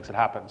thing that makes it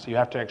happen. So you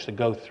have to actually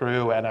go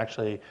through and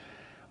actually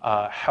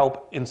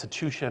help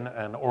institution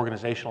and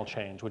organizational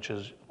change, which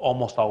is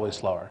almost always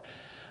slower.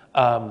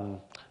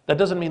 That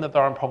doesn't mean that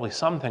there aren't probably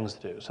some things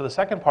to do. So the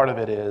second part of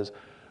it is,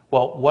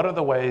 well, what are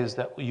the ways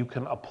that you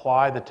can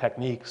apply the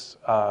techniques?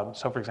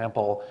 So for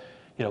example,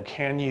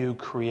 can you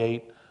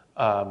create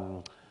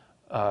kind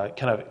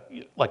of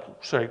like,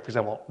 sorry, for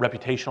example,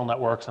 reputational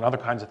networks and other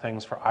kinds of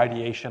things for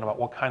ideation about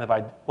what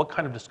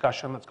kind of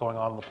discussion that's going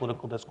on in the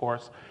political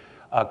discourse.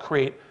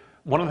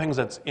 One of the things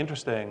that's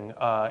interesting,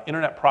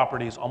 internet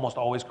properties almost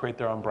always create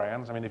their own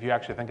brands. I mean, if you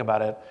actually think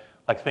about it,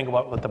 like think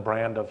about what the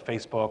brand of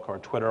Facebook or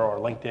Twitter or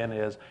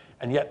LinkedIn is,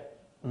 and yet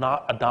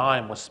not a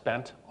dime was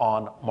spent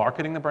on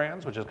marketing the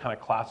brands, which is kind of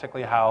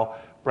classically how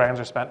brands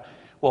are spent.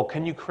 Well,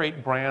 can you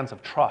create brands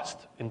of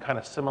trust in kind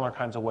of similar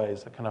kinds of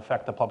ways that can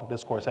affect the public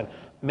discourse? And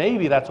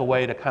maybe that's a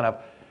way to kind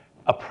of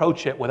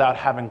approach it without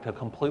having to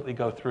completely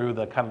go through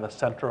the kind of the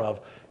center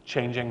of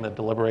changing the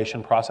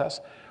deliberation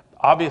process.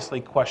 Obviously,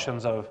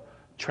 questions of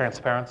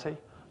transparency.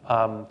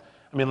 I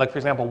mean, like for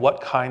example,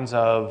 what kinds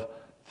of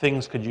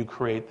things could you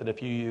create that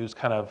if you use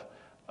kind of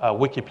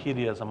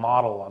Wikipedia as a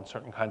model on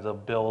certain kinds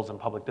of bills and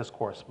public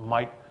discourse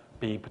might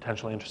be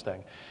potentially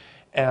interesting.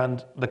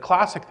 And the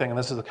classic thing, and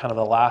this is kind of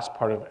the last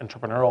part of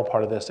entrepreneurial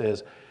part of this,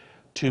 is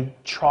to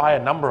try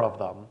a number of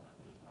them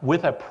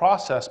with a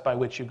process by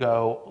which you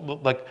go,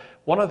 like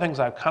one of the things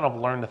I've kind of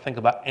learned to think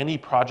about any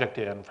project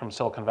in from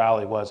Silicon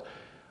Valley was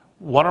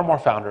one or more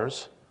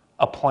founders,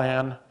 a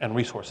plan, and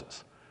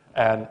resources.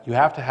 And you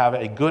have to have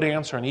a good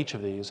answer in each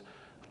of these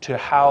to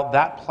how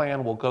that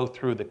plan will go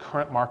through the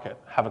current market,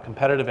 have a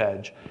competitive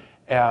edge,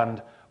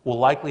 and will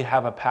likely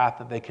have a path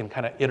that they can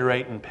kind of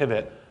iterate and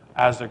pivot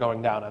as they're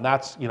going down. And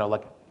that's,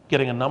 like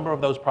getting a number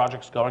of those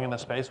projects going in the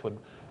space would,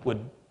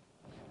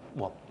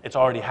 well, it's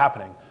already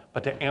happening,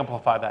 but to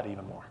amplify that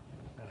even more.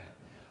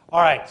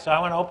 All right, so I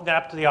want to open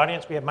that up to the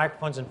audience. We have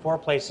microphones in 4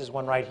 places,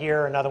 one right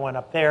here, another one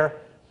up there,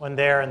 one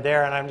there, and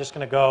there, and I'm just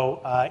going to go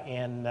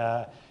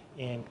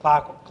in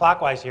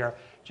clockwise here.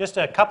 Just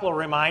a couple of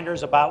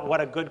reminders about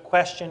what a good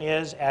question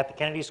is at the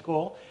Kennedy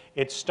School.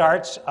 It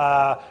starts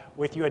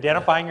with you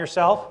identifying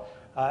yourself.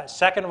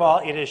 Second of all,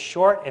 it is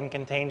short and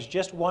contains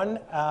just one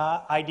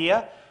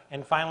idea.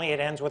 And finally, it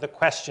ends with a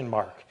question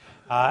mark.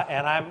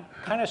 And I'm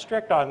kind of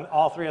strict on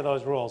all 3 of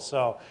those rules.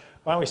 So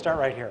why don't we start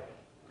right here?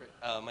 Great.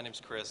 My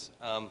name's Chris.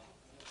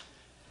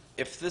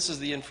 If this is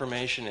the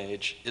information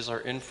age, is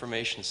our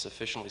information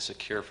sufficiently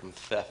secure from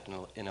theft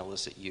and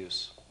illicit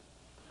use?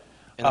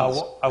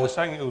 Well, I was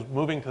saying it was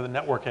moving to the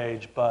network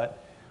age,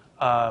 but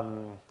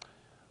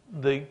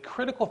the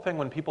critical thing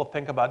when people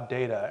think about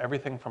data,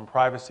 everything from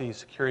privacy,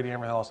 security, and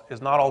everything else,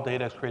 is not all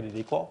data is created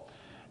equal.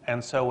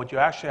 And so what you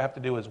actually have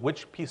to do is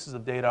which pieces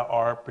of data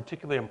are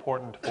particularly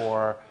important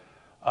for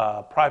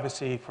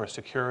privacy, for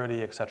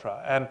security, et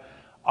cetera. And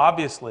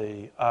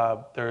obviously,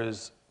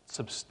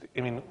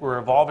 we're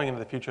evolving into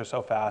the future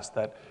so fast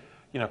that,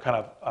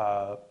 kind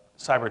of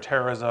cyber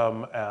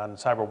terrorism and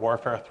cyber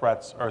warfare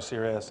threats are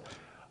serious.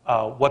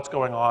 What's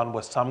going on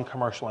with some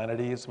commercial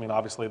entities? I mean,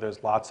 obviously,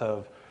 there's lots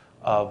of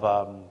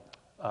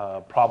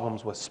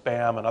problems with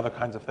spam and other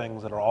kinds of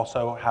things that are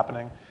also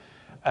happening.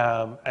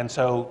 And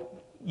so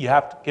you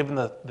have to, given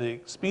the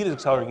speed is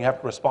accelerating, you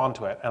have to respond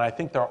to it. And I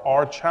think there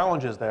are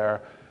challenges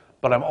there,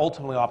 but I'm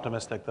ultimately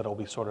optimistic that it'll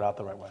be sorted out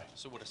the right way.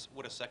 So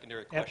what a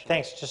secondary question? Yep,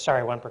 thanks. Just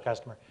sorry, one per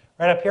customer.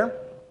 Right up here.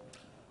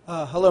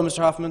 Hello, Mr.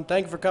 Hoffman.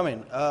 Thank you for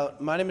coming.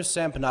 My name is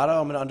Sam Panato.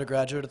 I'm an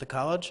undergraduate at the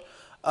college.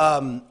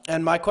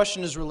 And my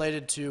question is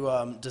related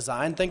to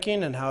design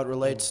thinking and how it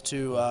relates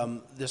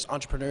to this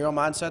entrepreneurial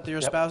mindset that you're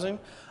espousing.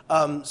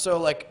 So,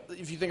 like,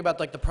 if you think about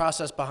like the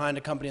process behind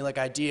a company like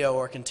IDEA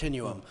or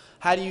Continuum,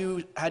 how do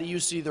you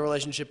see the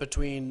relationship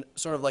between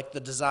sort of like the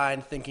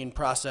design thinking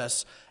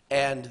process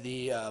and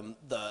the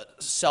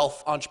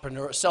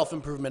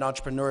self-improvement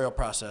entrepreneurial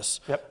process?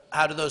 Yep.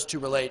 How do those two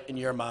relate in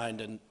your mind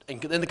and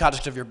in the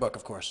context of your book,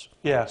 of course?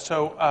 Yeah.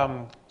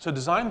 So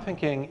design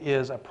thinking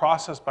is a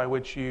process by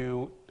which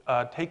you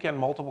take in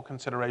multiple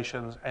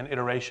considerations and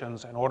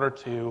iterations in order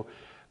to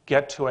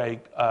get to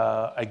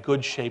a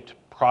good-shaped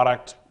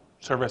product,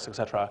 service, et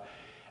cetera.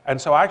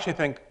 And so I actually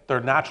think they're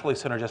naturally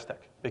synergistic,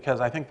 because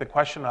I think the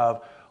question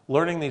of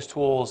learning these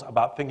tools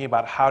about thinking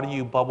about how do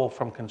you bubble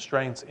from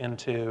constraints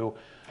into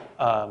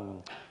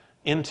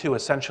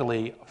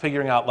essentially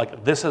figuring out,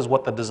 like, this is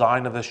what the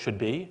design of this should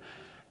be,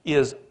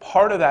 is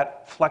part of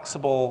that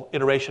flexible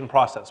iteration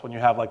process. When you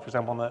have, like, for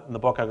example, in the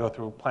book, I go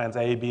through plans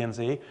A, B, and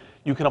Z.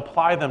 You can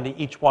apply them to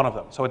each one of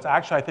them. So it's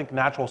actually, I think,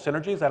 natural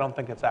synergies. I don't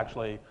think it's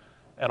actually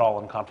at all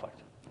in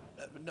conflict.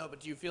 No,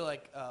 but do you feel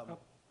like...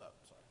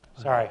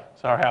 Sorry.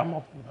 Sorry,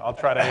 I'll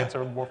try to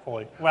answer more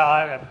fully.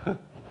 Well,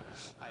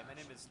 Hi, my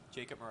name is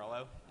Jacob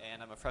Morello,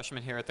 and I'm a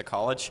freshman here at the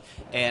college.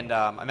 And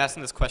I'm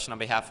asking this question on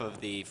behalf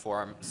of the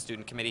Forum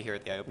Student Committee here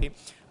at the IOP.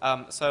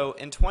 So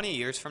in 20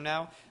 years from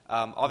now,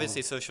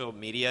 obviously social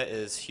media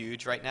is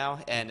huge right now,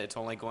 and it's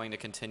only going to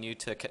continue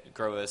to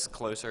grow us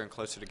closer and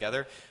closer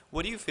together.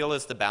 What do you feel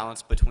is the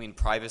balance between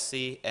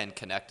privacy and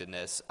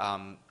connectedness?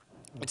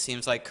 It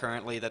seems like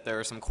currently that there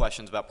are some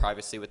questions about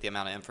privacy with the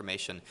amount of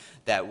information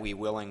that we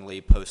willingly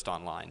post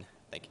online.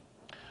 Thank you.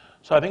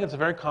 So I think it's a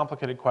very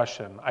complicated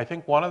question. I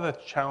think one of the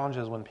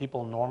challenges when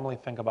people normally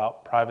think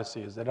about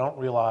privacy is they don't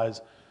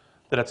realize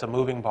that it's a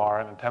moving bar,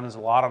 and it depends a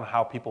lot on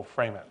how people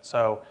frame it.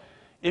 So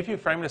if you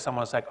frame it to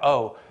someone, it's like,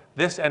 oh,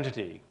 this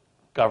entity,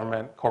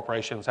 government,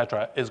 corporation, et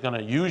cetera, is going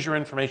to use your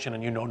information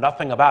and you know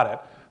nothing about it,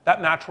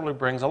 that naturally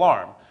brings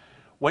alarm.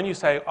 When you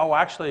say, oh,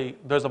 actually,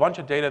 there's a bunch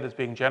of data that's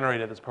being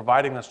generated that's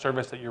providing the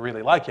service that you're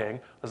really liking,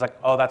 it's like,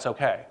 oh, that's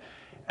okay.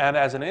 And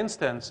as an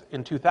instance,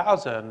 in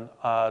 2000,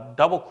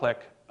 DoubleClick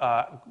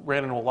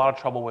ran into a lot of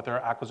trouble with their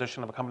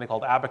acquisition of a company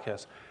called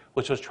Abacus,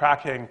 which was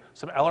tracking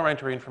some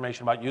elementary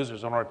information about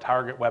users in order to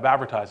target web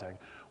advertising.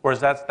 Whereas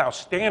that's now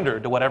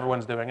standard to what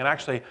everyone's doing. And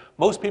actually,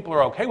 most people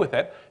are okay with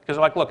it because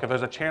they're like, look, if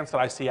there's a chance that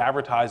I see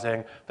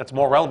advertising that's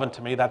more relevant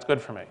to me, that's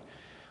good for me.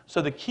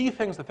 So the key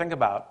things to think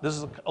about, this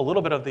is a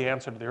little bit of the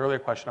answer to the earlier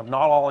question of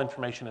not all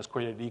information is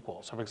created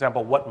equal. So for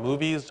example, what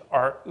movies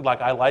are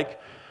I like,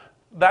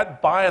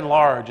 that by and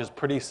large is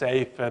pretty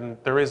safe and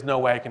there is no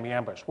way it can be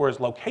ambushed.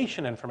 Whereas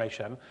location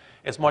information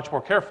is much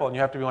more careful and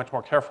you have to be much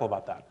more careful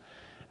about that.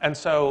 And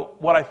so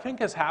what I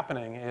think is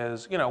happening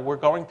is, we're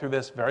going through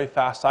this very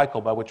fast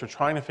cycle by which we're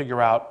trying to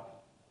figure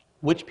out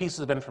which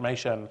pieces of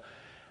information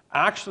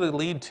actually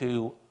lead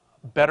to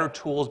better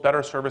tools,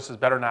 better services,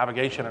 better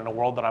navigation in a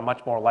world that I'm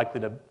much more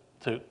likely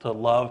to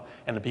love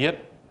and to be in,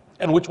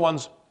 and which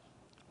ones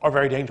are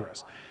very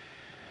dangerous.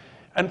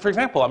 And for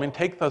example,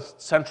 take the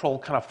central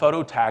kind of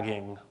photo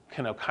tagging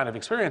kind of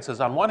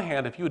experiences. On one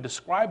hand, if you had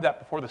described that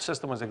before the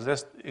system was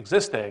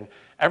existing,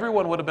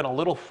 everyone would have been a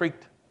little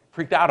freaked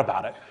out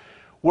about it.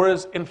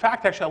 Whereas, in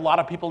fact, actually, a lot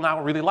of people now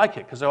really like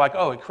it because they're like,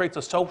 oh, it creates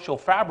a social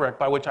fabric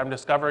by which I'm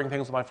discovering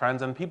things with my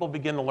friends, and people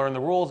begin to learn the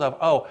rules of,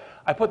 oh,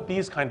 I put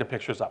these kind of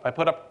pictures up. I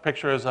put up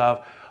pictures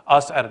of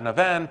us at an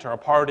event or a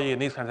party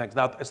and these kinds of things.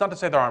 Now, it's not to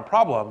say there aren't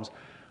problems,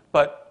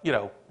 but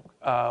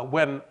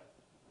when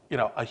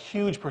a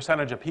huge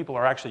percentage of people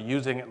are actually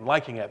using it and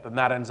liking it, then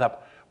that ends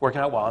up working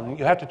out well. And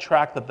you have to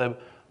track that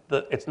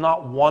it's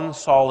not one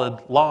solid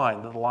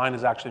line, that the line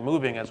is actually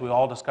moving as we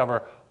all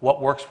discover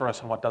what works for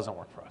us and what doesn't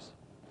work for us.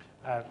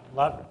 I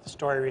loved the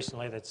story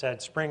recently that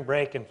said spring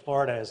break in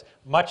Florida is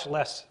much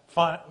less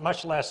fun,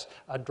 much less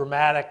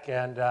dramatic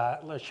and,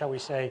 shall we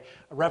say,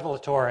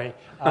 revelatory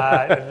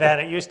than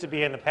it used to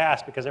be in the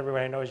past because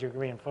everybody knows you're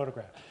being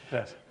photographed.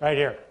 Yes. Right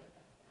here.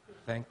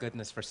 Thank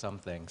goodness for some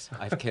things.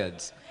 I have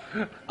kids.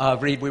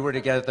 Reid, we were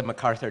together at the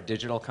MacArthur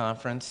Digital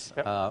Conference.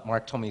 Yep.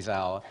 Mark told me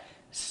Zao.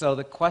 So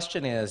the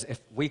question is,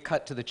 if we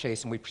cut to the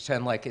chase and we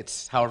pretend like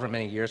it's however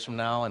many years from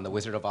now and the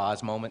Wizard of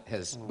Oz moment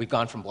we've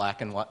gone from black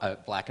and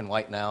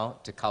white now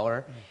to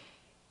color,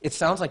 it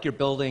sounds like you're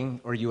building,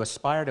 or you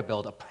aspire to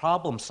build, a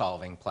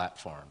problem-solving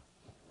platform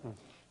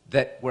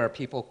where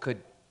people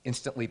could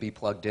instantly be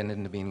plugged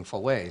in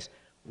meaningful ways.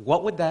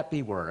 What would that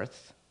be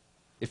worth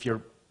if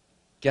you're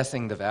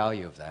guessing the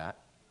value of that?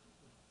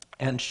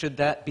 And should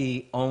that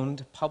be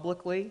owned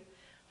publicly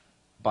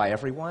by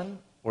everyone,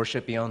 or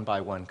should it be owned by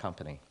one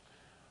company?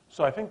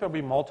 So I think there'll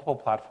be multiple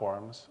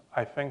platforms.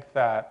 I think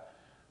that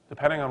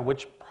depending on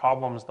which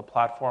problems the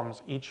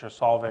platforms each are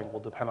solving will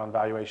depend on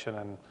valuation.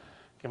 And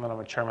given I'm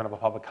a chairman of a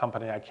public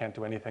company, I can't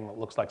do anything that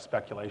looks like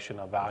speculation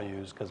of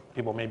values because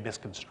people may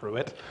misconstrue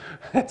it.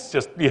 It's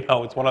just,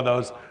 it's one of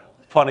those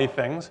funny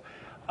things.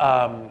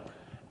 But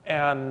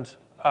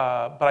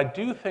I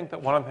do think that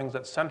one of the things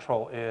that's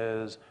central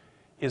is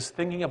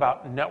thinking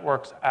about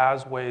networks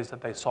as ways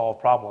that they solve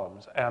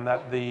problems. And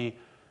that the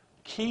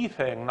key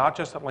thing, not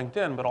just at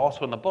LinkedIn, but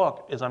also in the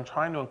book, is I'm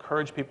trying to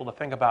encourage people to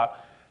think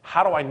about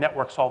how do I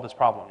network solve this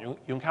problem? You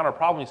encounter a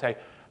problem, you say,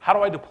 how do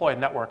I deploy a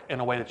network in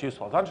a way that's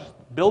useful? It's not just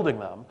building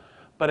them,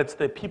 but it's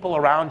the people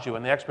around you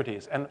and the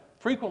expertise. And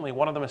frequently,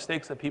 one of the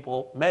mistakes that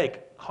people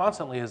make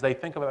constantly is they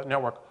think about a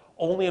network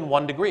only in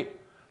one degree.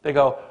 They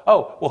go,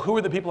 oh, well, who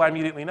are the people I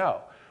immediately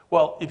know?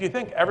 Well, if you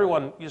think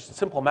everyone, just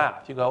simple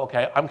math, you go,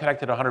 okay, I'm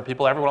connected to 100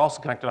 people, everyone else is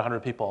connected to 100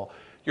 people.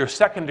 Your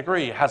second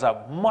degree has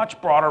a much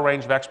broader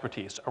range of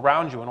expertise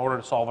around you in order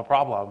to solve a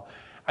problem.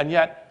 And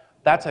yet,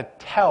 that's a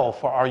tell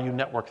for are you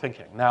network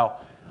thinking. Now,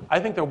 I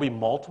think there will be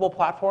multiple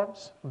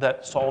platforms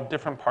that solve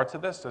different parts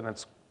of this, and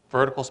it's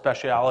vertical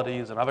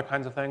specialities and other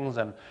kinds of things.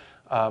 And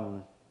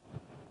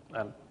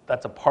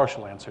that's a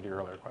partial answer to your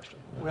earlier question.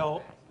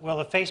 Will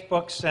the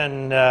Facebooks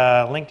and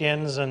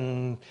LinkedIn's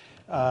and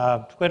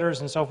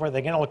Twitters and so forth,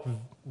 they're going to look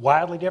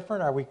wildly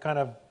different? Are we kind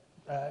of...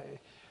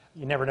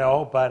 you never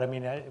know, but are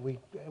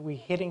we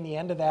hitting the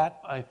end of that?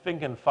 I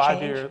think in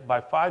 5 years, by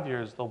 5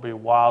 years, they'll be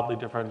wildly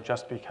different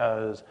just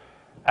because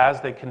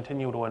as they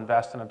continue to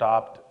invest and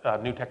adopt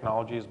new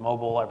technologies,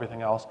 mobile,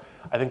 everything else,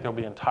 I think there'll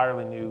be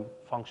entirely new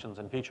functions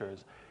and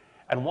features.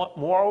 And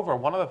moreover,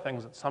 one of the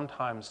things that's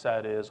sometimes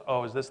said is,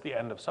 oh, is this the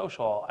end of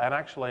social? And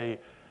actually,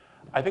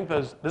 I think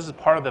this is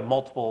part of the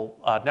multiple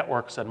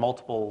networks and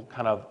multiple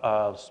kind of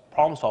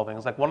problem solving.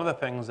 It's like one of the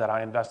things that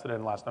I invested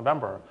in last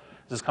November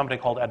is this company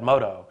called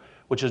Edmodo,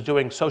 which is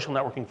doing social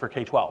networking for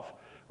K-12,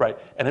 right?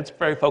 And it's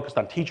very focused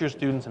on teachers,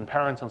 students, and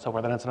parents and so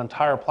forth, and it's an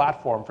entire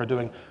platform for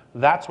doing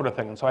that sort of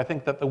thing. And so I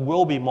think that there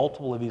will be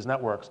multiple of these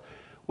networks.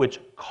 which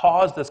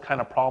caused this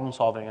kind of problem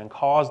solving and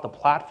caused the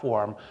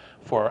platform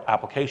for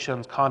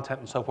applications, content,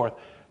 and so forth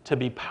to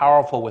be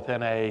powerful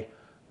within a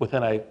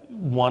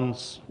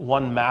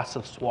one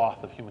massive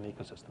swath of human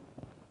ecosystem.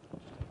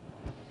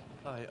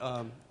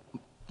 Hi,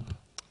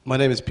 my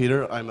name is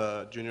Peter. I'm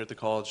a junior at the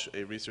college,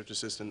 a research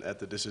assistant at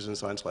the Decision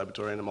Science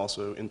Laboratory, and I'm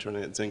also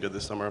interning at Zynga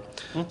this summer.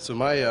 So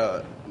my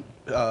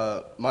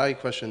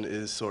question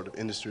is sort of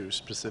industry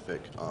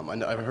specific.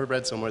 I've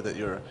read somewhere that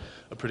you're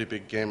a pretty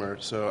big gamer,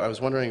 so I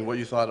was wondering what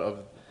you thought of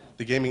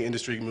the gaming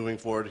industry moving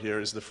forward here.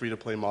 Is the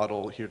free-to-play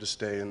model here to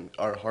stay, and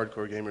are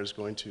hardcore gamers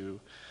going to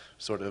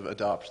sort of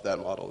adopt that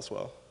model as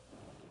well?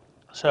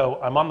 So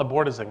I'm on the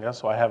board of Zynga,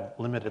 so I have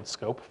limited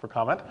scope for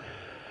comment.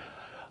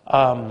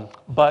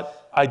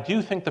 But I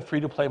do think the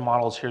free-to-play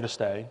model is here to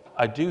stay.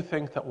 I do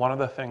think that one of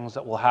the things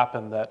that will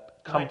happen that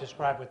Can you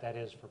describe what that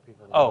is for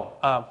people?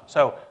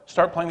 So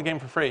start playing the game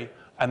for free,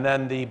 and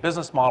then the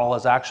business model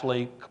is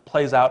actually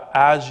plays out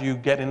as you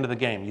get into the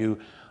game. You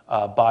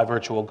buy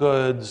virtual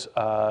goods,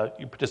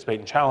 you participate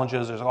in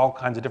challenges. There's all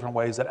kinds of different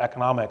ways that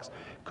economics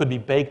could be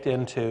baked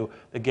into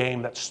the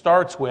game that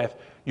starts with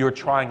you're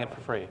trying it for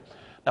free.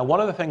 Now,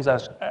 one of the things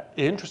that's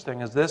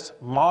interesting is this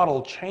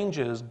model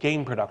changes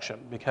game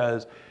production,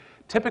 because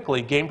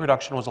typically game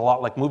production was a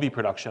lot like movie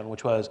production,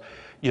 which was,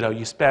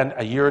 you spend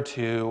a year or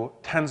two,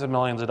 tens of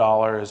millions of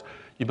dollars,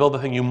 you build the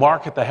thing, you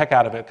market the heck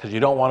out of it because you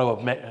don't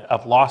want to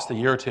have lost a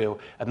year or two,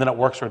 and then it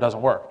works or it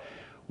doesn't work.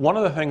 One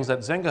of the things that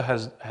Zynga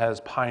has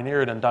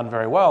pioneered and done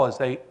very well is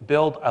they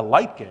build a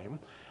light game,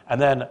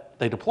 and then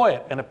they deploy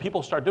it, and if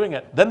people start doing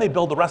it, then they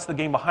build the rest of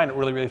the game behind it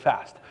really, really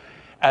fast.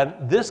 And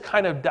this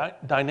kind of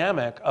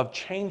dynamic of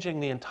changing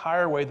the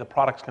entire way the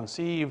product's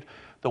conceived,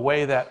 the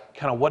way that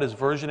kind of what is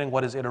versioning,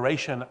 what is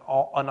iteration,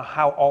 on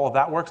how all of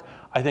that works,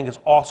 I think is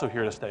also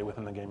here to stay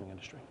within the gaming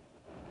industry.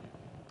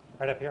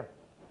 Right up here.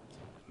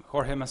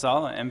 Jorge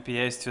Mazal, an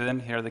MPA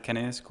student here at the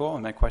Kennedy School,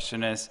 and my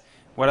question is,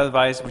 what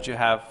advice would you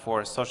have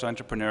for social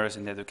entrepreneurs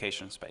in the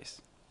education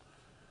space?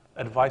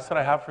 Advice that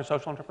I have for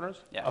social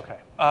entrepreneurs? Yeah. Okay.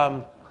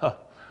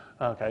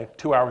 Okay,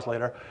 2 hours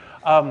later.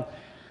 The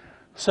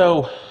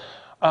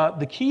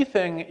key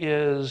thing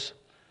is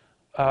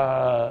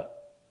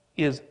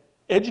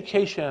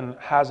education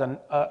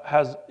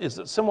is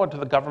similar to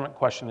the government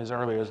question is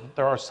earlier.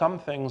 There are some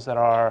things that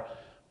are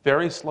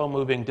very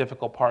slow-moving,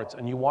 difficult parts,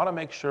 and you want to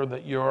make sure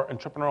that your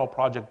entrepreneurial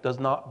project does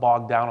not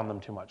bog down on them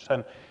too much.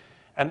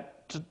 And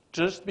to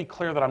just be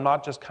clear that I'm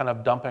not just kind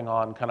of dumping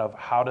on kind of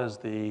how does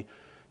the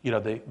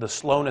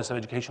slowness of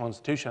educational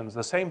institutions.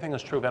 The same thing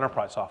is true of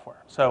enterprise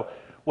software. So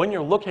when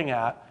you're looking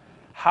at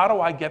how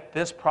do I get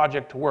this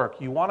project to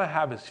work, you want to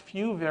have as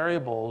few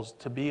variables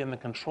to be in the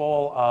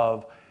control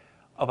of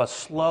a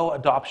slow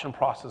adoption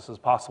process as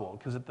possible.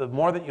 Because the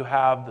more that you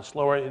have, the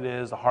slower it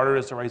is, the harder it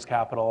is to raise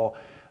capital,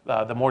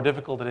 the more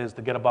difficult it is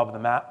to get above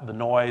the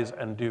noise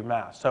and do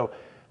math. So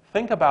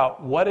think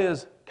about what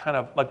is kind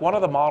of, like one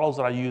of the models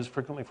that I use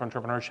frequently for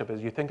entrepreneurship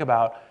is you think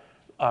about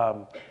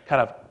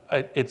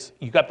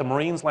you got the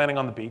Marines landing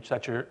on the beach,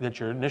 that's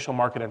your initial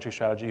market entry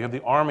strategy. You have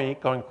the Army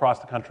going across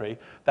the country,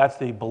 that's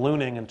the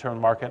ballooning in term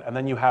market, and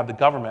then you have the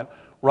government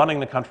running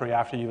the country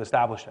after you've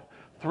established it.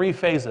 3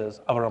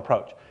 phases of an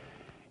approach.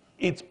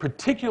 It's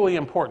particularly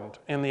important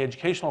in the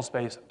educational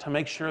space to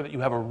make sure that you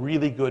have a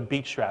really good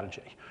beach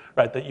strategy,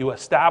 right? That you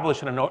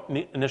establish an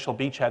initial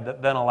beachhead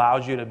that then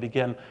allows you to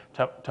begin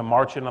to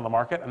march into the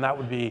market, and that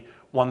would be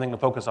one thing to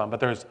focus on. But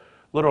there's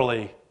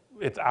literally,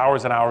 it's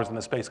hours and hours in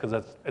this space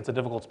because it's a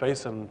difficult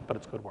space, but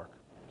it's good work.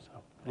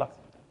 So, left.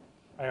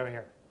 Right over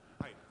here.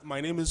 Hi, my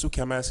name is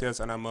Ukem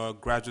Asias, and I'm a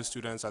graduate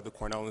student at the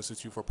Cornell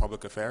Institute for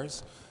Public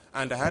Affairs.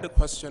 And I had a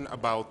question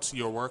about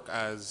your work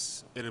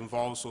as it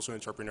involves social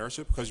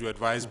entrepreneurship, because you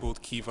advise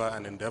both Kiva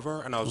and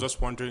Endeavor, and I was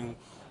just wondering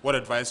what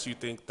advice you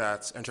think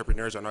that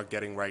entrepreneurs are not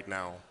getting right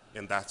now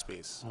in that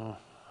space.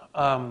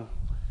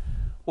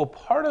 Well,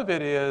 part of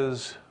it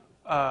is,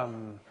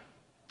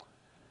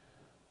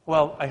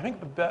 well, I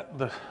think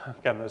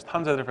again, there's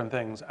tons of different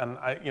things, and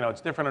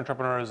it's different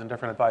entrepreneurs and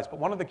different advice. But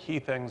one of the key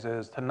things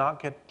is to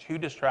not get too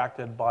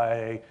distracted by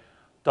a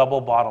double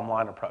bottom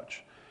line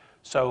approach.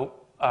 So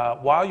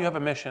while you have a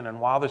mission and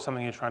while there's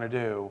something you're trying to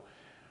do,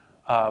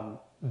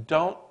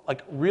 don't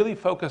really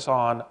focus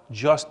on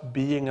just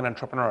being an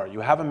entrepreneur.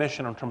 You have a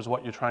mission in terms of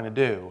what you're trying to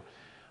do,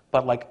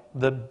 but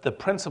the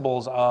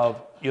principles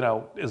of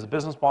is the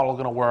business model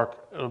going to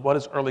work? What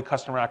does early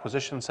customer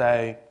acquisition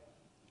say?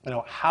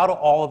 How do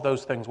all of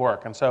those things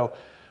work? And so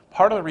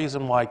part of the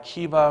reason why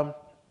Kiva,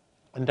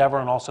 Endeavor,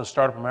 and also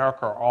Startup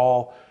America are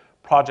all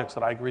projects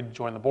that I agreed to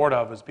join the board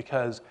of is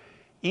because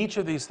each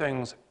of these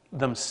things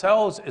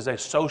themselves is a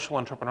social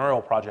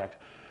entrepreneurial project,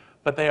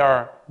 but they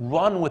are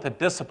run with a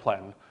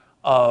discipline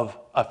of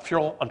a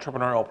pure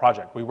entrepreneurial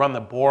project. We run the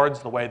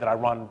boards the way that I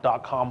run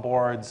 .com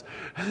boards,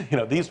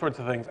 these sorts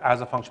of things as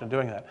a function of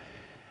doing that.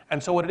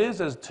 And so what it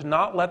is to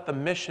not let the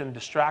mission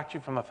distract you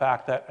from the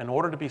fact that in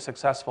order to be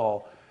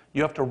successful,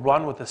 you have to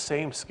run with the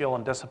same skill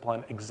and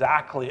discipline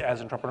exactly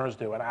as entrepreneurs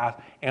do and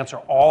answer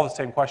all the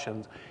same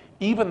questions,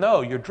 even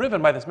though you're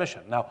driven by this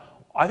mission. Now,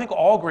 I think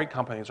all great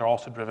companies are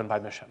also driven by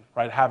mission,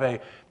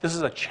 right? This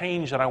is a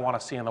change that I want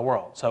to see in the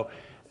world. So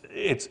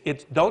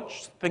don't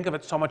think of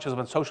it so much as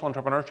a social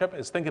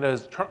entrepreneurship, think of it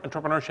as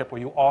entrepreneurship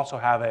where you also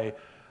have a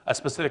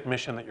specific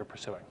mission that you're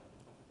pursuing.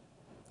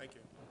 Thank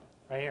you.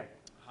 Right here.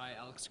 Hi,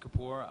 Alex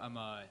Kapoor. I'm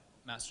a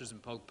master's in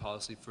public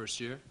policy first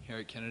year here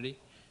at Kennedy.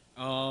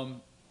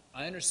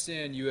 I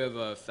understand you have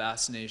a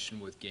fascination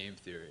with game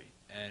theory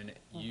and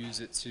use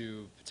it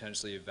to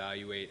potentially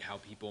evaluate how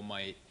people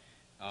might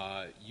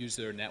use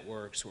their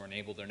networks or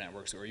enable their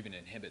networks or even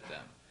inhibit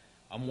them.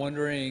 I'm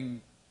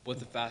wondering what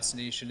the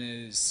fascination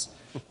is,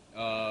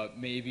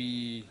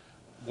 maybe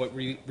what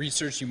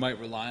research you might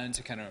rely on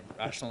to kind of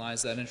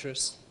rationalize that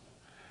interest?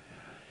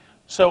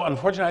 So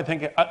unfortunately, I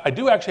think I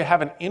do actually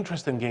have an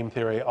interest in game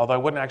theory, although I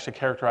wouldn't actually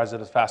characterize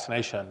it as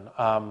fascination.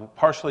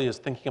 Partially is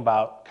thinking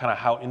about kind of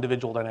how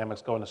individual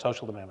dynamics go into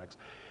social dynamics.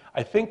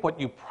 I think what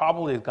you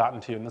probably have gotten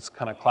to, and this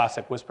kind of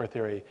classic whisper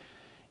theory,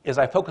 is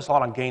I focus a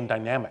lot on game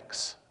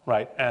dynamics,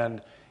 right?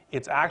 And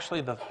it's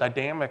actually the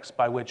dynamics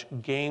by which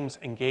games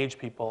engage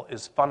people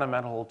is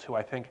fundamental to,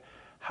 I think,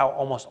 how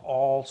almost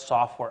all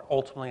software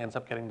ultimately ends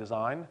up getting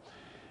designed.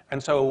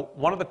 And so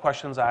one of the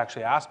questions I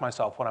actually ask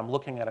myself when I'm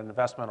looking at an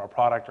investment or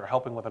product or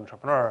helping with an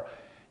entrepreneur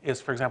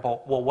is, for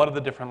example, well, what do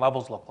the different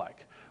levels look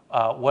like?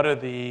 What are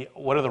the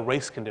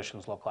race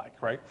conditions look like,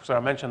 right? So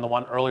I mentioned the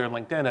one earlier in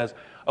LinkedIn is,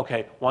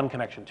 okay, 1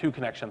 connection, 2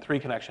 connection, 3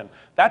 connection.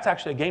 That's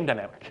actually a game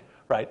dynamic,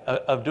 right,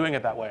 of doing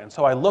it that way. And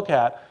so I look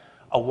at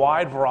a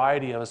wide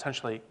variety of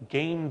essentially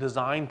game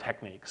design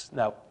techniques,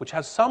 now, which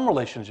has some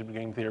relationship to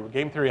game theory, but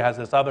game theory has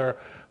this other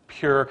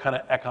pure kind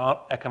of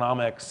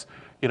economics,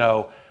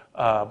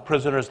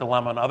 prisoner's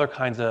dilemma and other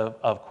kinds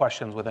of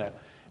questions within it,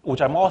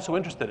 which I'm also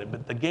interested in.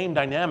 But the game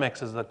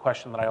dynamics is the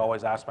question that I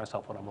always ask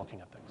myself when I'm looking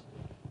at things.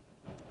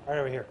 Right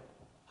over here.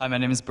 Hi, my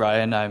name is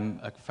Brian. I'm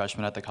a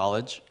freshman at the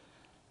college.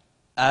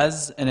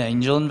 As an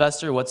angel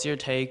investor, what's your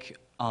take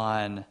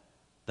on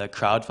the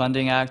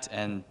Crowdfunding Act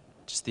and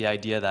just the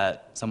idea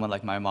that someone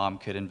like my mom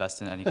could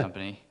invest in any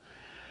company?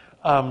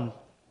 Well,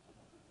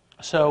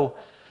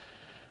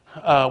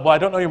 I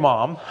don't know your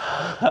mom.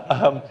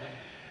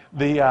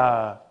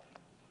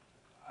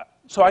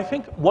 So I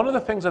think one of the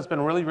things that's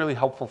been really, really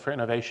helpful for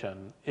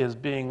innovation is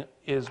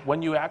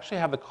when you actually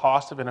have the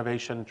cost of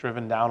innovation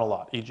driven down a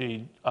lot,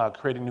 e.g.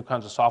 Creating new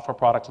kinds of software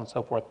products and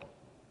so forth,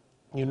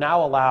 you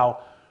now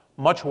allow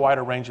much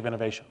wider range of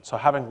innovation. So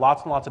having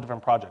lots and lots of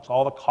different projects,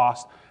 all the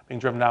costs being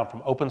driven down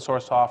from open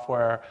source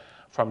software,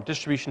 from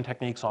distribution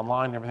techniques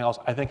online and everything else,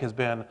 I think has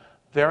been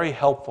very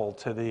helpful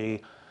to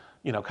the,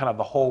 kind of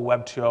the whole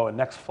Web 2.0 and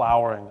next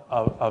flowering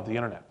of the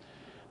internet.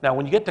 Now,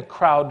 when you get to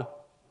crowd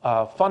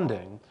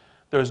funding,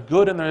 there's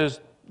good and there's,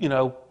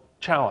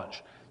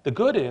 challenge. The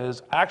good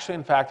is actually,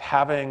 in fact,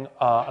 having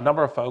a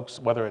number of folks,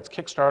 whether it's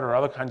Kickstarter or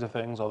other kinds of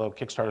things, although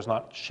Kickstarter is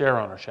not share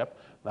ownership,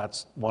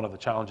 that's one of the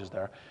challenges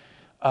there,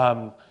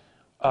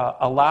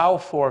 allow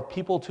for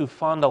people to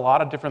fund a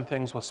lot of different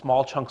things with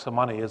small chunks of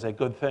money is a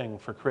good thing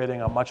for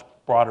creating a much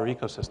broader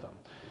ecosystem.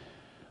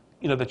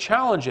 The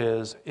challenge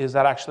is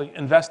that actually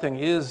investing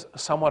is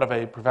somewhat of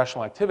a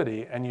professional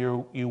activity, and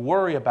you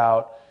worry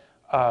about,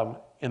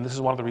 and this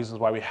is one of the reasons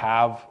why we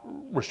have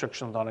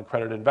restrictions on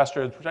accredited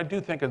investors, which I do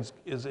think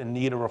is in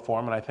need of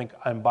reform, and I think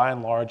I'm by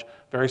and large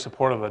very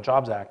supportive of the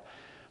Jobs Act.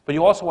 But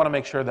you also want to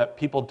make sure that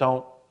people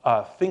don't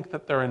think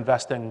that they're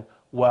investing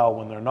well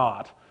when they're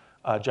not,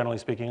 generally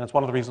speaking. And it's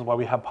one of the reasons why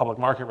we have public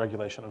market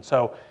regulation. And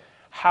so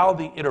how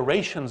the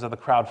iterations of the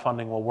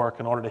crowdfunding will work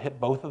in order to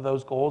hit both of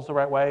those goals the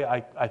right way,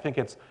 I think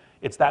it's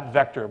that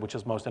vector which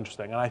is most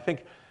interesting. And I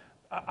think,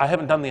 I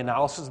haven't done the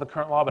analysis of the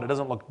current law, but it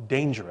doesn't look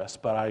dangerous,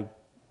 but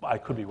I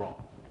could be wrong.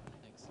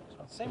 Thanks.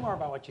 Say more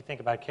about what you think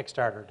about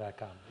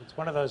Kickstarter.com. It's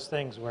one of those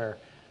things where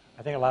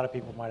I think a lot of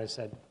people might have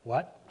said,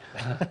 what?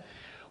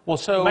 Well,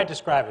 so you might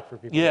describe it for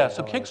people. Yeah,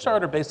 so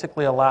Kickstarter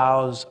basically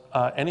allows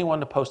anyone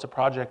to post a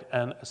project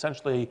and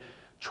essentially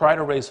try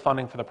to raise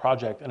funding for the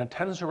project. And it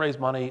tends to raise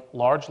money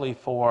largely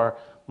for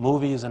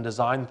movies and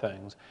design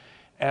things.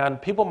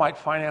 And people might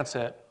finance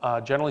it,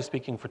 generally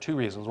speaking, for 2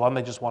 reasons. One,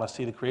 they just want to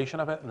see the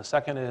creation of it. And the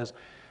second is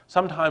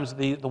sometimes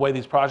the way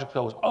these projects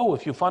go is, oh,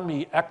 if you fund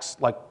me X,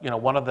 like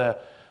one of the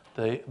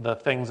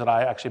things that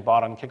I actually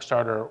bought on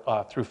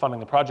Kickstarter through funding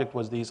the project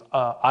was these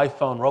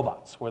iPhone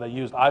robots, where they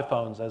used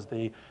iPhones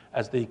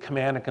as the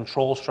command and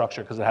control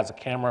structure because it has a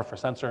camera for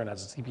sensor and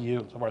has a CPU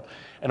and so forth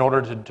in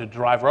order to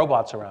drive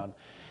robots around.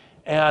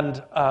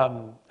 And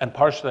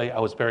partially I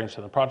was very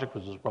interested in the project,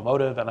 which was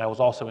Remotive, and I was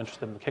also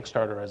interested in the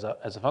Kickstarter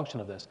as a function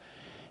of this.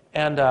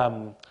 And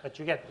but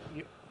you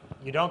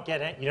don't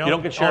get it. You don't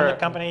own the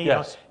company. Yes. You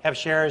don't have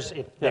shares.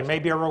 There may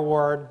be a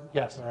reward.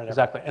 Yes,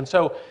 exactly. And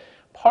so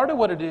part of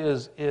what it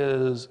is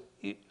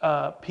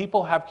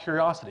people have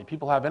curiosity,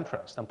 people have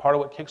interest, and part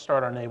of what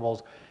Kickstarter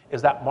enables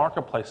is that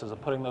marketplaces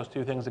of putting those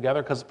 2 things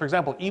together. Because, for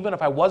example, even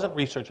if I wasn't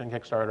researching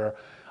Kickstarter,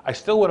 I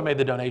still would have made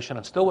the donation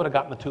and still would have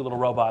gotten the 2 little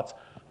robots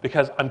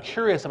because I'm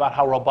curious about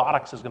how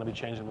robotics is going to be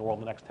changing the world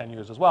in the next 10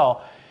 years as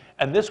well.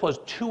 And this was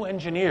 2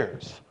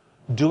 engineers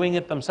doing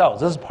it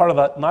themselves. This is part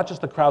of not just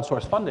the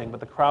crowdsourced funding,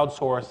 but the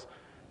crowdsourced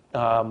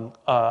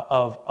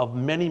of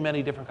many,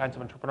 many different kinds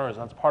of entrepreneurs.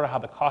 And that's part of how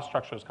the cost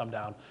structures come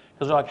down.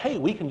 Because they're like, hey,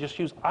 we can just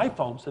use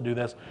iPhones to do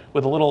this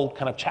with a little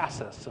kind of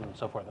chassis and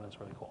so forth, and it's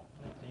really cool.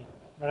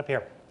 Right up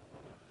here.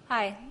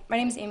 Hi, my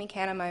name is Amy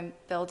Canham. I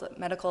build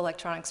medical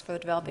electronics for the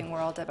developing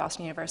world at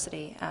Boston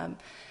University.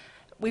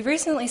 We've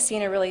recently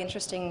seen a really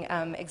interesting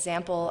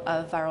example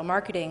of viral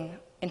marketing,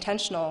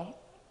 intentional,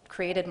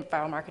 created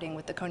viral marketing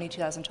with the Coney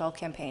 2012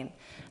 campaign.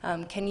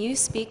 Can you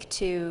speak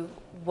to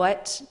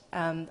what,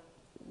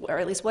 or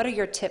at least what are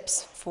your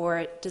tips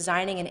for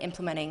designing and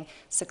implementing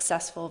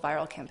successful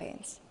viral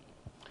campaigns?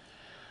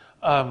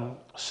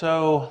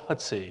 So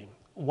let's see.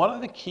 One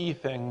of the key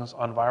things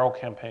on viral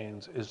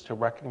campaigns is to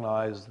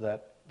recognize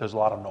that there's a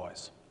lot of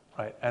noise,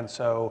 right? And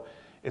so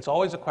it's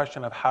always a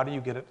question of how do you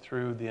get it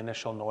through the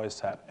initial noise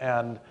set.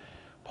 And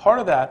part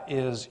of that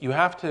is you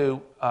have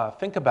to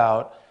think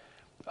about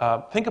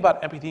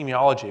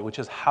epidemiology, which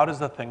is how does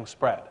the thing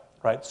spread,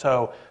 right?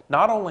 So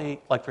not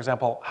only, like for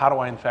example, how do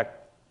I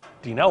infect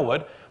Dean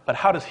Elwood, but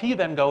how does he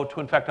then go to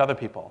infect other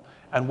people?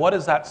 And what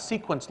does that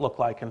sequence look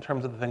like in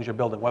terms of the things you're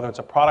building, whether it's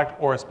a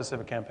product or a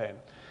specific campaign?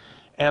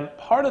 And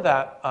part of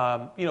that,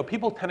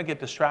 people tend to get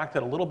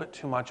distracted a little bit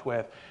too much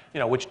with,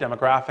 which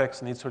demographics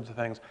and these sorts of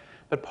things.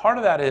 But part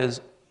of that is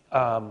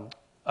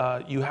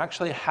you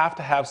actually have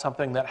to have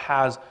something that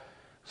has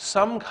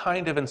some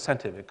kind of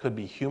incentive. It could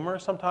be humor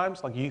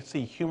sometimes, like you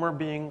see humor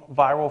being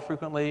viral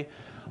frequently.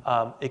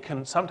 It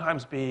can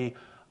sometimes be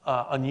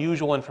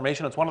unusual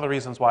information. It's one of the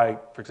reasons why,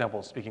 for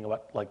example, speaking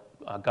about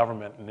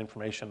government and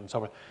information and so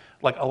forth,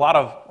 like a lot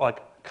of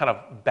kind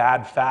of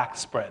bad facts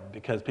spread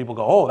because people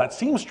go, oh, that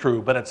seems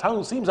true, but it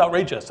seems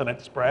outrageous, and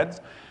it spreads.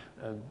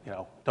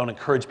 Don't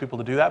encourage people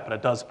to do that, but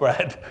it does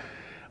spread.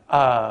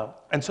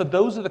 And so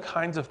those are the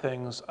kinds of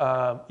things.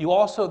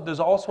 There's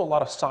also a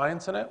lot of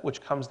science in it,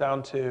 which comes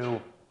down to,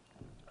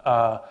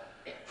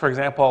 for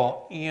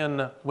example,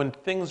 when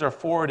things are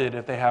forwarded,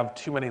 if they have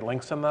too many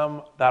links in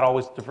them, that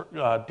always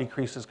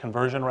decreases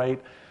conversion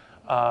rate.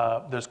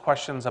 There's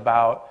questions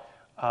about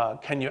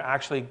can you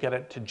actually get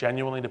it to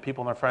genuinely to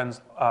people and their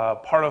friends?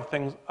 Part of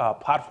things,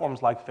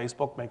 platforms like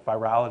Facebook make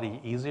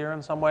virality easier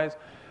in some ways.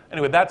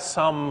 Anyway, that's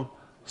some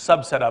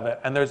subset of it.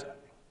 And there's,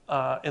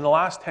 in the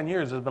last 10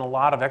 years, there's been a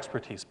lot of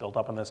expertise built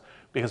up in this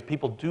because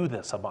people do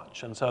this a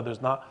bunch. And so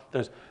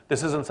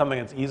this isn't something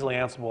that's easily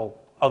answerable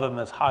other than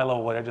this high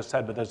level what I just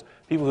said, but there's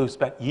people who've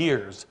spent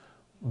years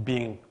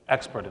being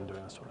expert in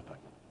doing this sort of thing.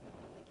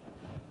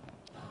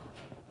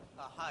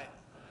 Hi,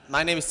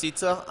 my name is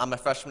Sita. I'm a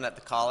freshman at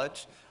the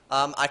college.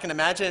 I can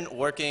imagine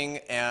working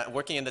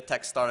in the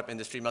tech startup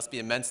industry must be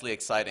immensely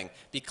exciting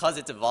because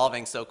it's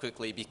evolving so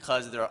quickly,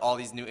 because there are all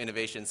these new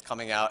innovations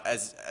coming out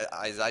as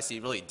I see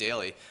really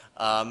daily.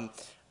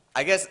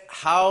 I guess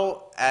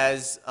how,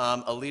 as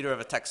a leader of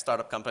a tech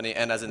startup company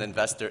and as an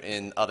investor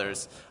in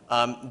others,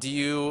 do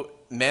you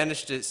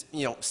manage to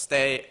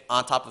stay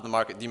on top of the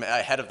market,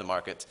 ahead of the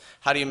market?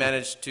 How do you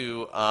manage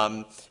to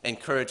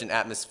encourage an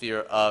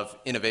atmosphere of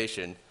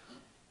innovation?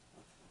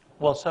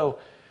 Well, so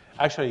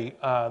actually,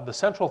 the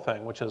central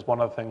thing, which is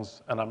one of the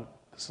things, and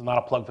this is not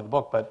a plug for the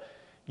book, but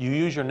you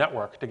use your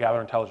network to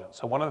gather intelligence.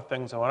 So one of the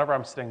things, whenever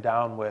I'm sitting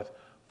down with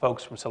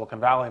folks from Silicon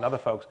Valley and other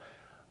folks,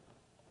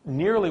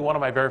 nearly one of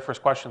my very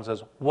first questions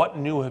is, what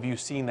new have you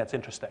seen that's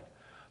interesting?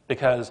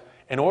 Because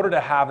in order to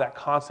have that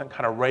constant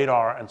kind of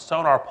radar and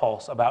sonar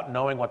pulse about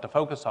knowing what to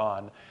focus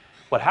on,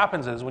 what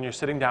happens is when you're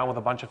sitting down with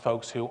a bunch of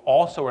folks who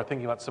also are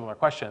thinking about similar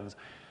questions,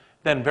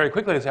 then very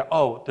quickly they say,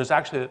 oh, there's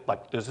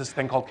this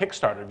thing called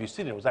Kickstarter. Have you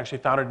seen it? It was actually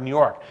founded in New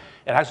York.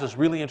 It has this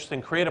really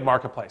interesting creative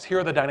marketplace. Here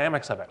are the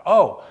dynamics of it.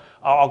 Oh,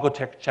 I'll go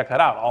check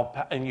that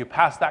out. And you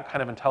pass that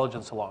kind of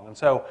intelligence along. And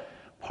so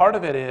part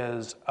of it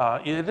is,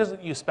 it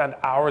isn't you spend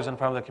hours in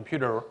front of the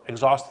computer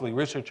exhaustively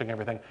researching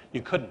everything.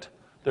 You couldn't.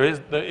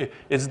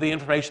 It's the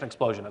information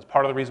explosion. It's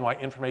part of the reason why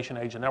information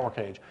age and network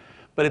age.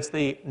 But it's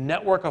the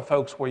network of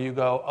folks where you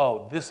go,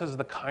 oh, this is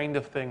the kind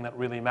of thing that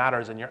really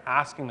matters, and you're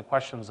asking the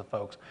questions of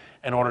folks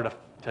in order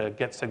to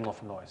get signal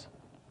from noise.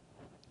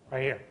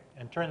 Right here.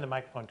 And turn the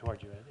microphone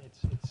towards you. It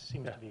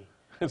seems to be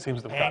it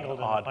seems to be angled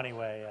in odd. a funny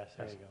way. Yes,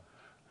 there you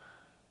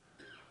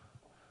go.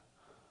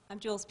 I'm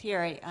Jules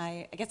Peary.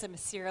 I guess I'm a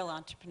serial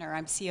entrepreneur.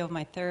 I'm CEO of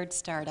my third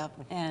startup,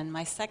 and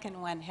my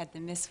second one had the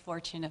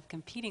misfortune of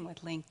competing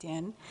with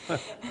LinkedIn.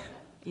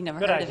 You never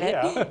heard of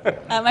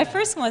it. My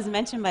first one was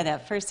mentioned by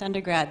that first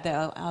undergrad,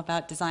 though,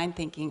 about design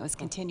thinking. It was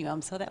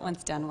Continuum, so that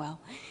one's done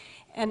well.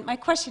 And my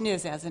question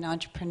is, as an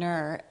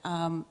entrepreneur,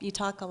 you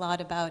talk a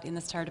lot about, in the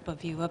startup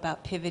of you,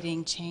 about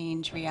pivoting,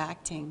 change,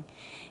 reacting.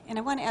 And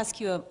I want to ask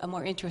you a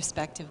more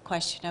introspective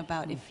question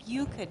about if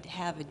you could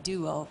have a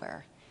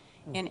do-over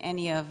in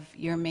any of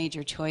your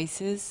major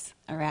choices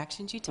or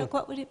actions you took,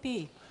 what would it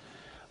be?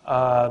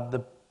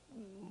 The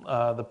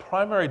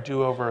primary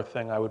do-over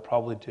thing I would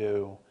probably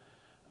do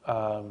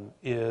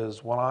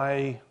is when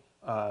I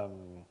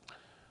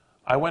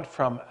went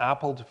from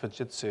Apple to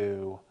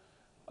Fujitsu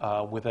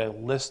with a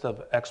list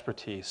of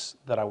expertise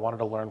that I wanted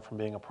to learn from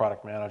being a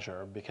product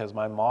manager, because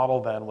my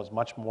model then was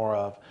much more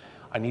of,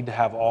 I need to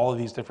have all of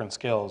these different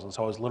skills. And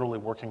so I was literally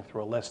working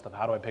through a list of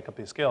how do I pick up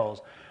these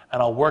skills,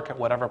 and I'll work at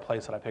whatever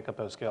place that I pick up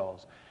those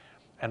skills.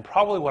 And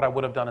probably what I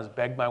would have done is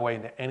begged my way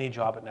into any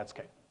job at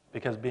Netscape,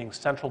 because being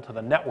central to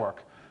the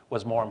network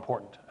was more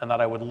important, and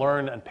that I would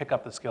learn and pick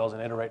up the skills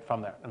and iterate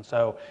from there. And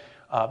so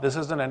this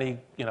isn't any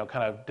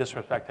kind of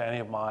disrespect to any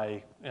of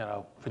my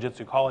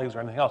Fujitsu colleagues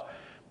or anything else,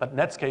 but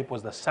Netscape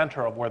was the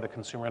center of where the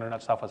consumer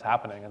internet stuff was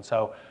happening. And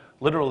so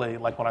literally,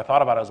 like when I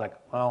thought about it, I was like,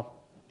 well,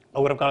 I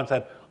would have gone and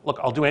said, look,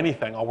 I'll do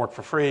anything. I'll work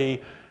for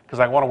free because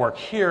I want to work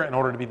here in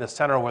order to be the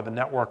center where the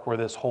network, where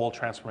this whole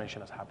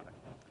transformation is happening.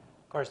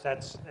 Of course,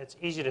 it's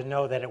easy to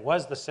know that it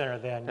was the center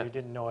then. You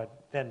didn't know it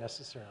then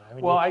necessarily. I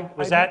mean, Well,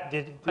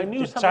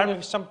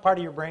 did some part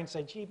of your brain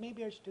say, gee,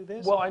 maybe I should do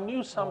this? Well, I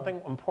knew something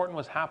important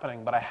was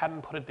happening, but I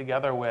hadn't put it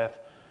together with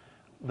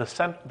because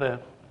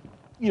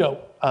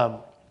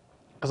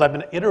I've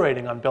been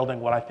iterating on building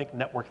what I think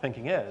network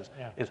thinking is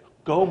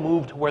go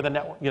move to where the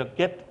network,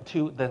 get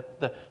to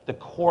the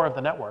core of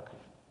the network.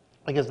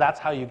 Because that's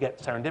how you get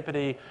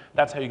serendipity,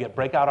 that's how you get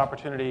breakout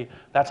opportunity,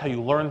 that's how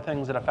you learn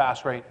things at a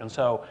fast rate. And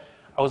so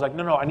I was like,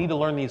 no, I need to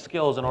learn these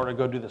skills in order to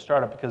go do the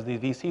startup, because the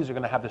VCs are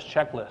going to have this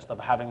checklist of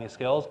having these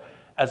skills,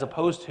 as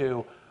opposed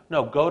to,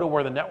 no, go to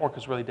where the network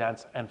is really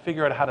dense and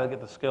figure out how to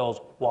get the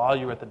skills while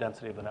you're at the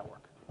density of the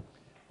network.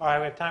 All right,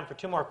 we have time for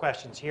 2 more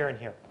questions, here and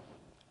here.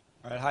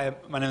 All right, hi,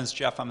 my name is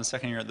Jeff. I'm a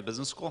second year at the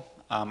business school.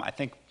 I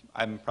think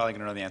I'm probably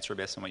going to know the answer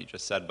based on what you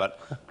just said, but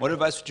what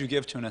advice would you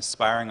give to an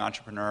aspiring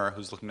entrepreneur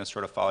who's looking to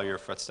sort of follow your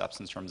footsteps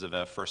in terms of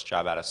a first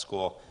job out of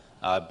school?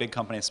 Big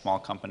company, small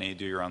company,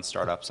 do your own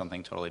startup,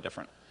 something totally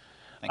different.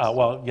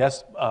 Well,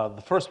 yes,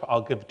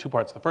 I'll give 2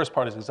 parts. The first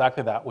part is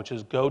exactly that, which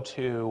is go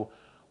to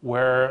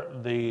where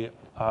the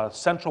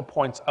central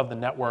points of the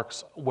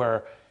networks,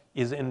 where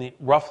is in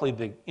roughly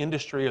the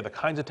industry or the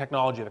kinds of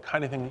technology, the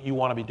kind of thing that you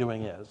want to be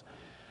doing is.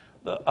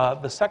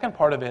 The second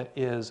part of it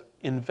is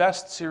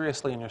invest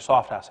seriously in your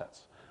soft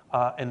assets.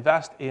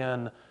 Invest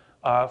in,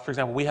 for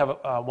example, we have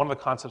one of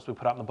the concepts we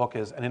put out in the book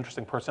is an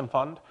interesting person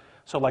fund.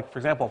 So like, for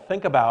example,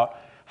 think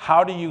about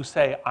how do you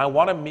say, I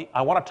want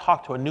to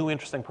talk to a new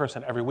interesting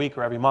person every week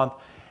or every month,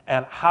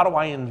 and how do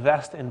I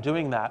invest in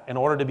doing that in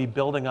order to be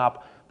building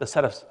up the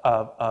set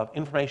of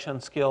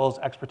information, skills,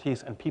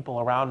 expertise, and people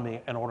around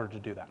me in order to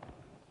do that.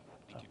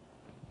 Thank you.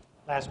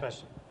 Last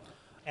question.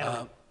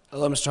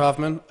 Hello, Mr.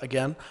 Hoffman,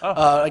 again.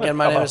 Again,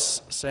 my name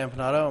is Sam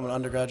Panato. I'm an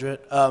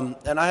undergraduate.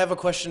 And I have a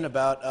question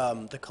about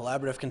the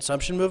collaborative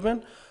consumption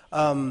movement.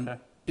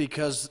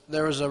 Because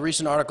there was a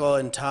recent article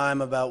in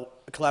Time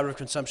about collaborative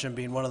consumption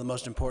being one of the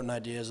most important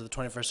ideas of the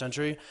 21st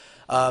century.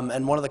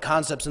 And one of the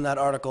concepts in that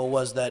article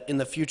was that in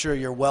the future,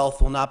 your wealth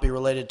will not be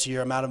related to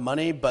your amount of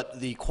money, but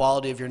the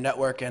quality of your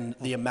network and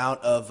the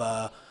amount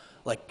of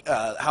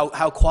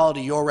how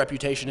quality your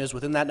reputation is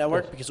within that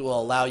network, because it will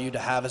allow you to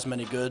have as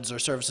many goods or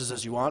services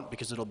as you want,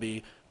 because it'll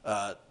be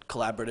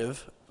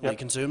collaboratively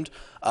consumed.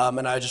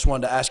 And I just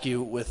wanted to ask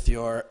you, with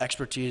your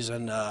expertise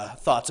and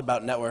thoughts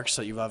about networks,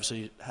 so you've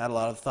obviously had a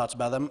lot of thoughts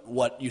about them,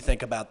 what you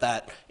think about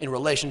that in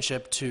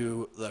relationship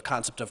to the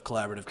concept of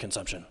collaborative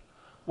consumption.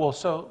 Well,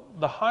 so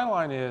the high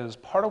line is,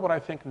 part of what I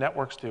think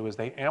networks do is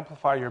they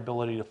amplify your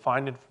ability to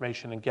find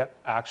information and get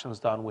actions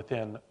done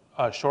within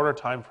shorter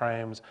time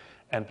frames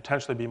and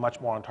potentially be much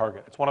more on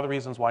target. It's one of the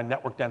reasons why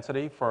network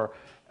density for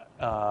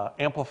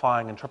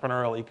amplifying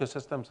entrepreneurial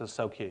ecosystems is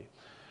so key.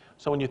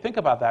 So when you think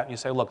about that and you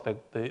say, look,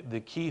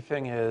 the key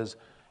thing is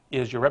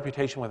your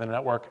reputation within a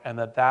network, and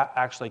that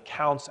actually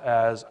counts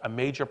as a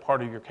major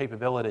part of your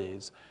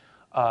capabilities,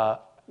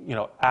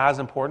 as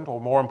important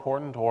or more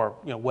important or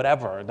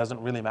whatever, it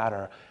doesn't really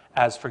matter,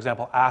 as, for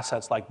example,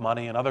 assets like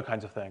money and other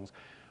kinds of things.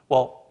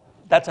 Well,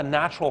 that's a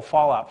natural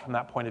fallout from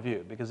that point of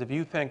view, because if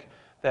you think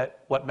that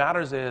what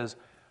matters is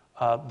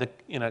kind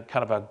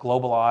of a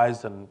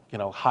globalized and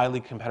highly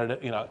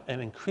competitive, an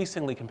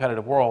increasingly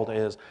competitive world,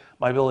 is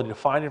my ability to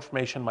find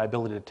information, my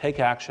ability to take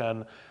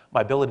action,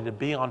 my ability to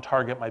be on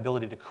target, my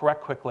ability to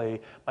correct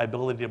quickly, my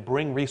ability to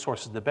bring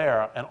resources to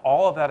bear, and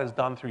all of that is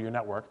done through your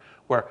network,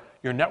 where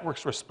your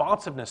network's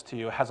responsiveness to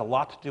you has a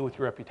lot to do with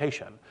your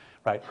reputation,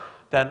 right?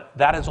 Then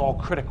that is all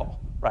critical,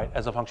 right,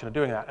 as a function of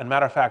doing that. And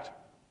matter of fact,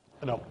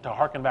 to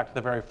harken back to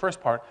the very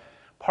first part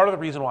of the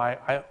reason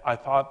why I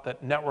thought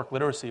that network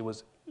literacy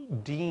was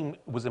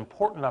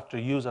important enough to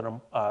use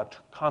a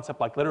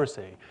concept like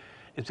literacy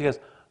is because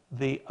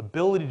the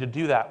ability to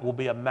do that will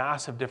be a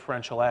massive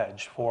differential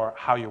edge for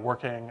how you're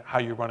working, how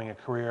you're running a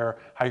career,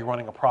 how you're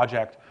running a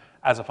project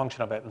as a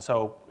function of it. And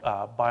so,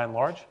 by and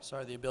large...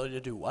 Sorry, the ability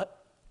to do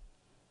what?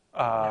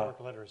 Network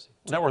literacy.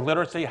 Network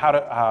literacy, how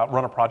to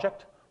run a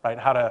project, right?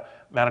 How to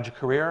manage a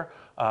career,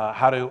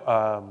 how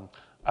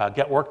to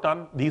get work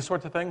done, these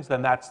sorts of things,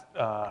 then that's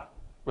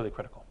really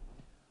critical.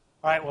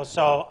 All right, well,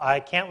 so I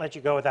can't let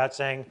you go without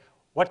saying,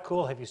 what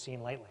cool have you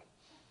seen lately?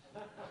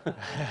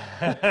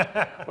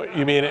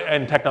 You mean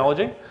in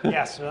technology?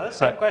 Yes, well, that's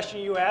the same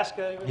question you ask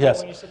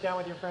when you sit down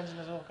with your friends in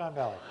the Silicon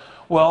Valley.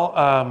 Well,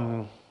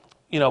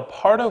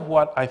 part of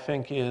what I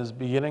think is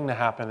beginning to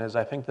happen is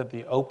I think that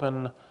the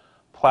open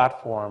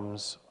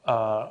platforms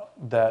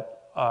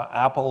that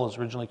Apple has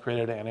originally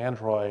created an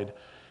Android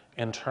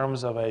in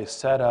terms of a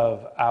set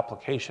of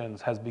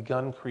applications has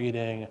begun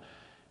creating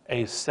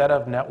a set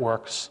of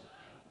networks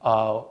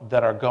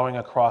that are going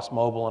across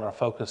mobile and are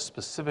focused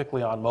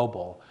specifically on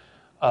mobile.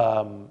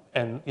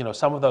 And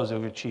some of those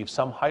have achieved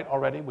some height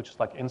already, which is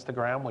like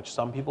Instagram, which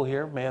some people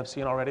here may have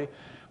seen already.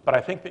 But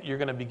I think that you're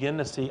going to begin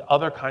to see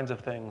other kinds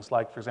of things,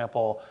 like, for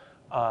example,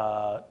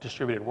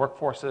 distributed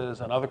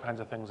workforces and other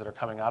kinds of things that are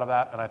coming out of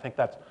that. And I think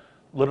that's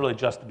literally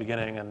just the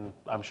beginning, and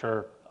I'm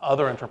sure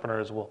other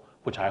entrepreneurs will,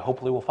 which I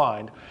hopefully will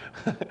find,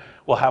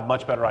 will have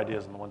much better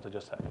ideas than the ones I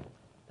just said.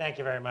 Thank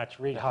you very much,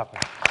 Reid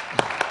Hoffman.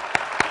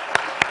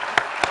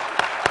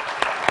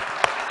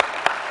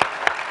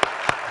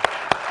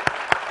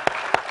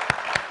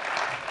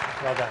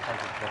 Well done.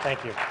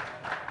 Thank you.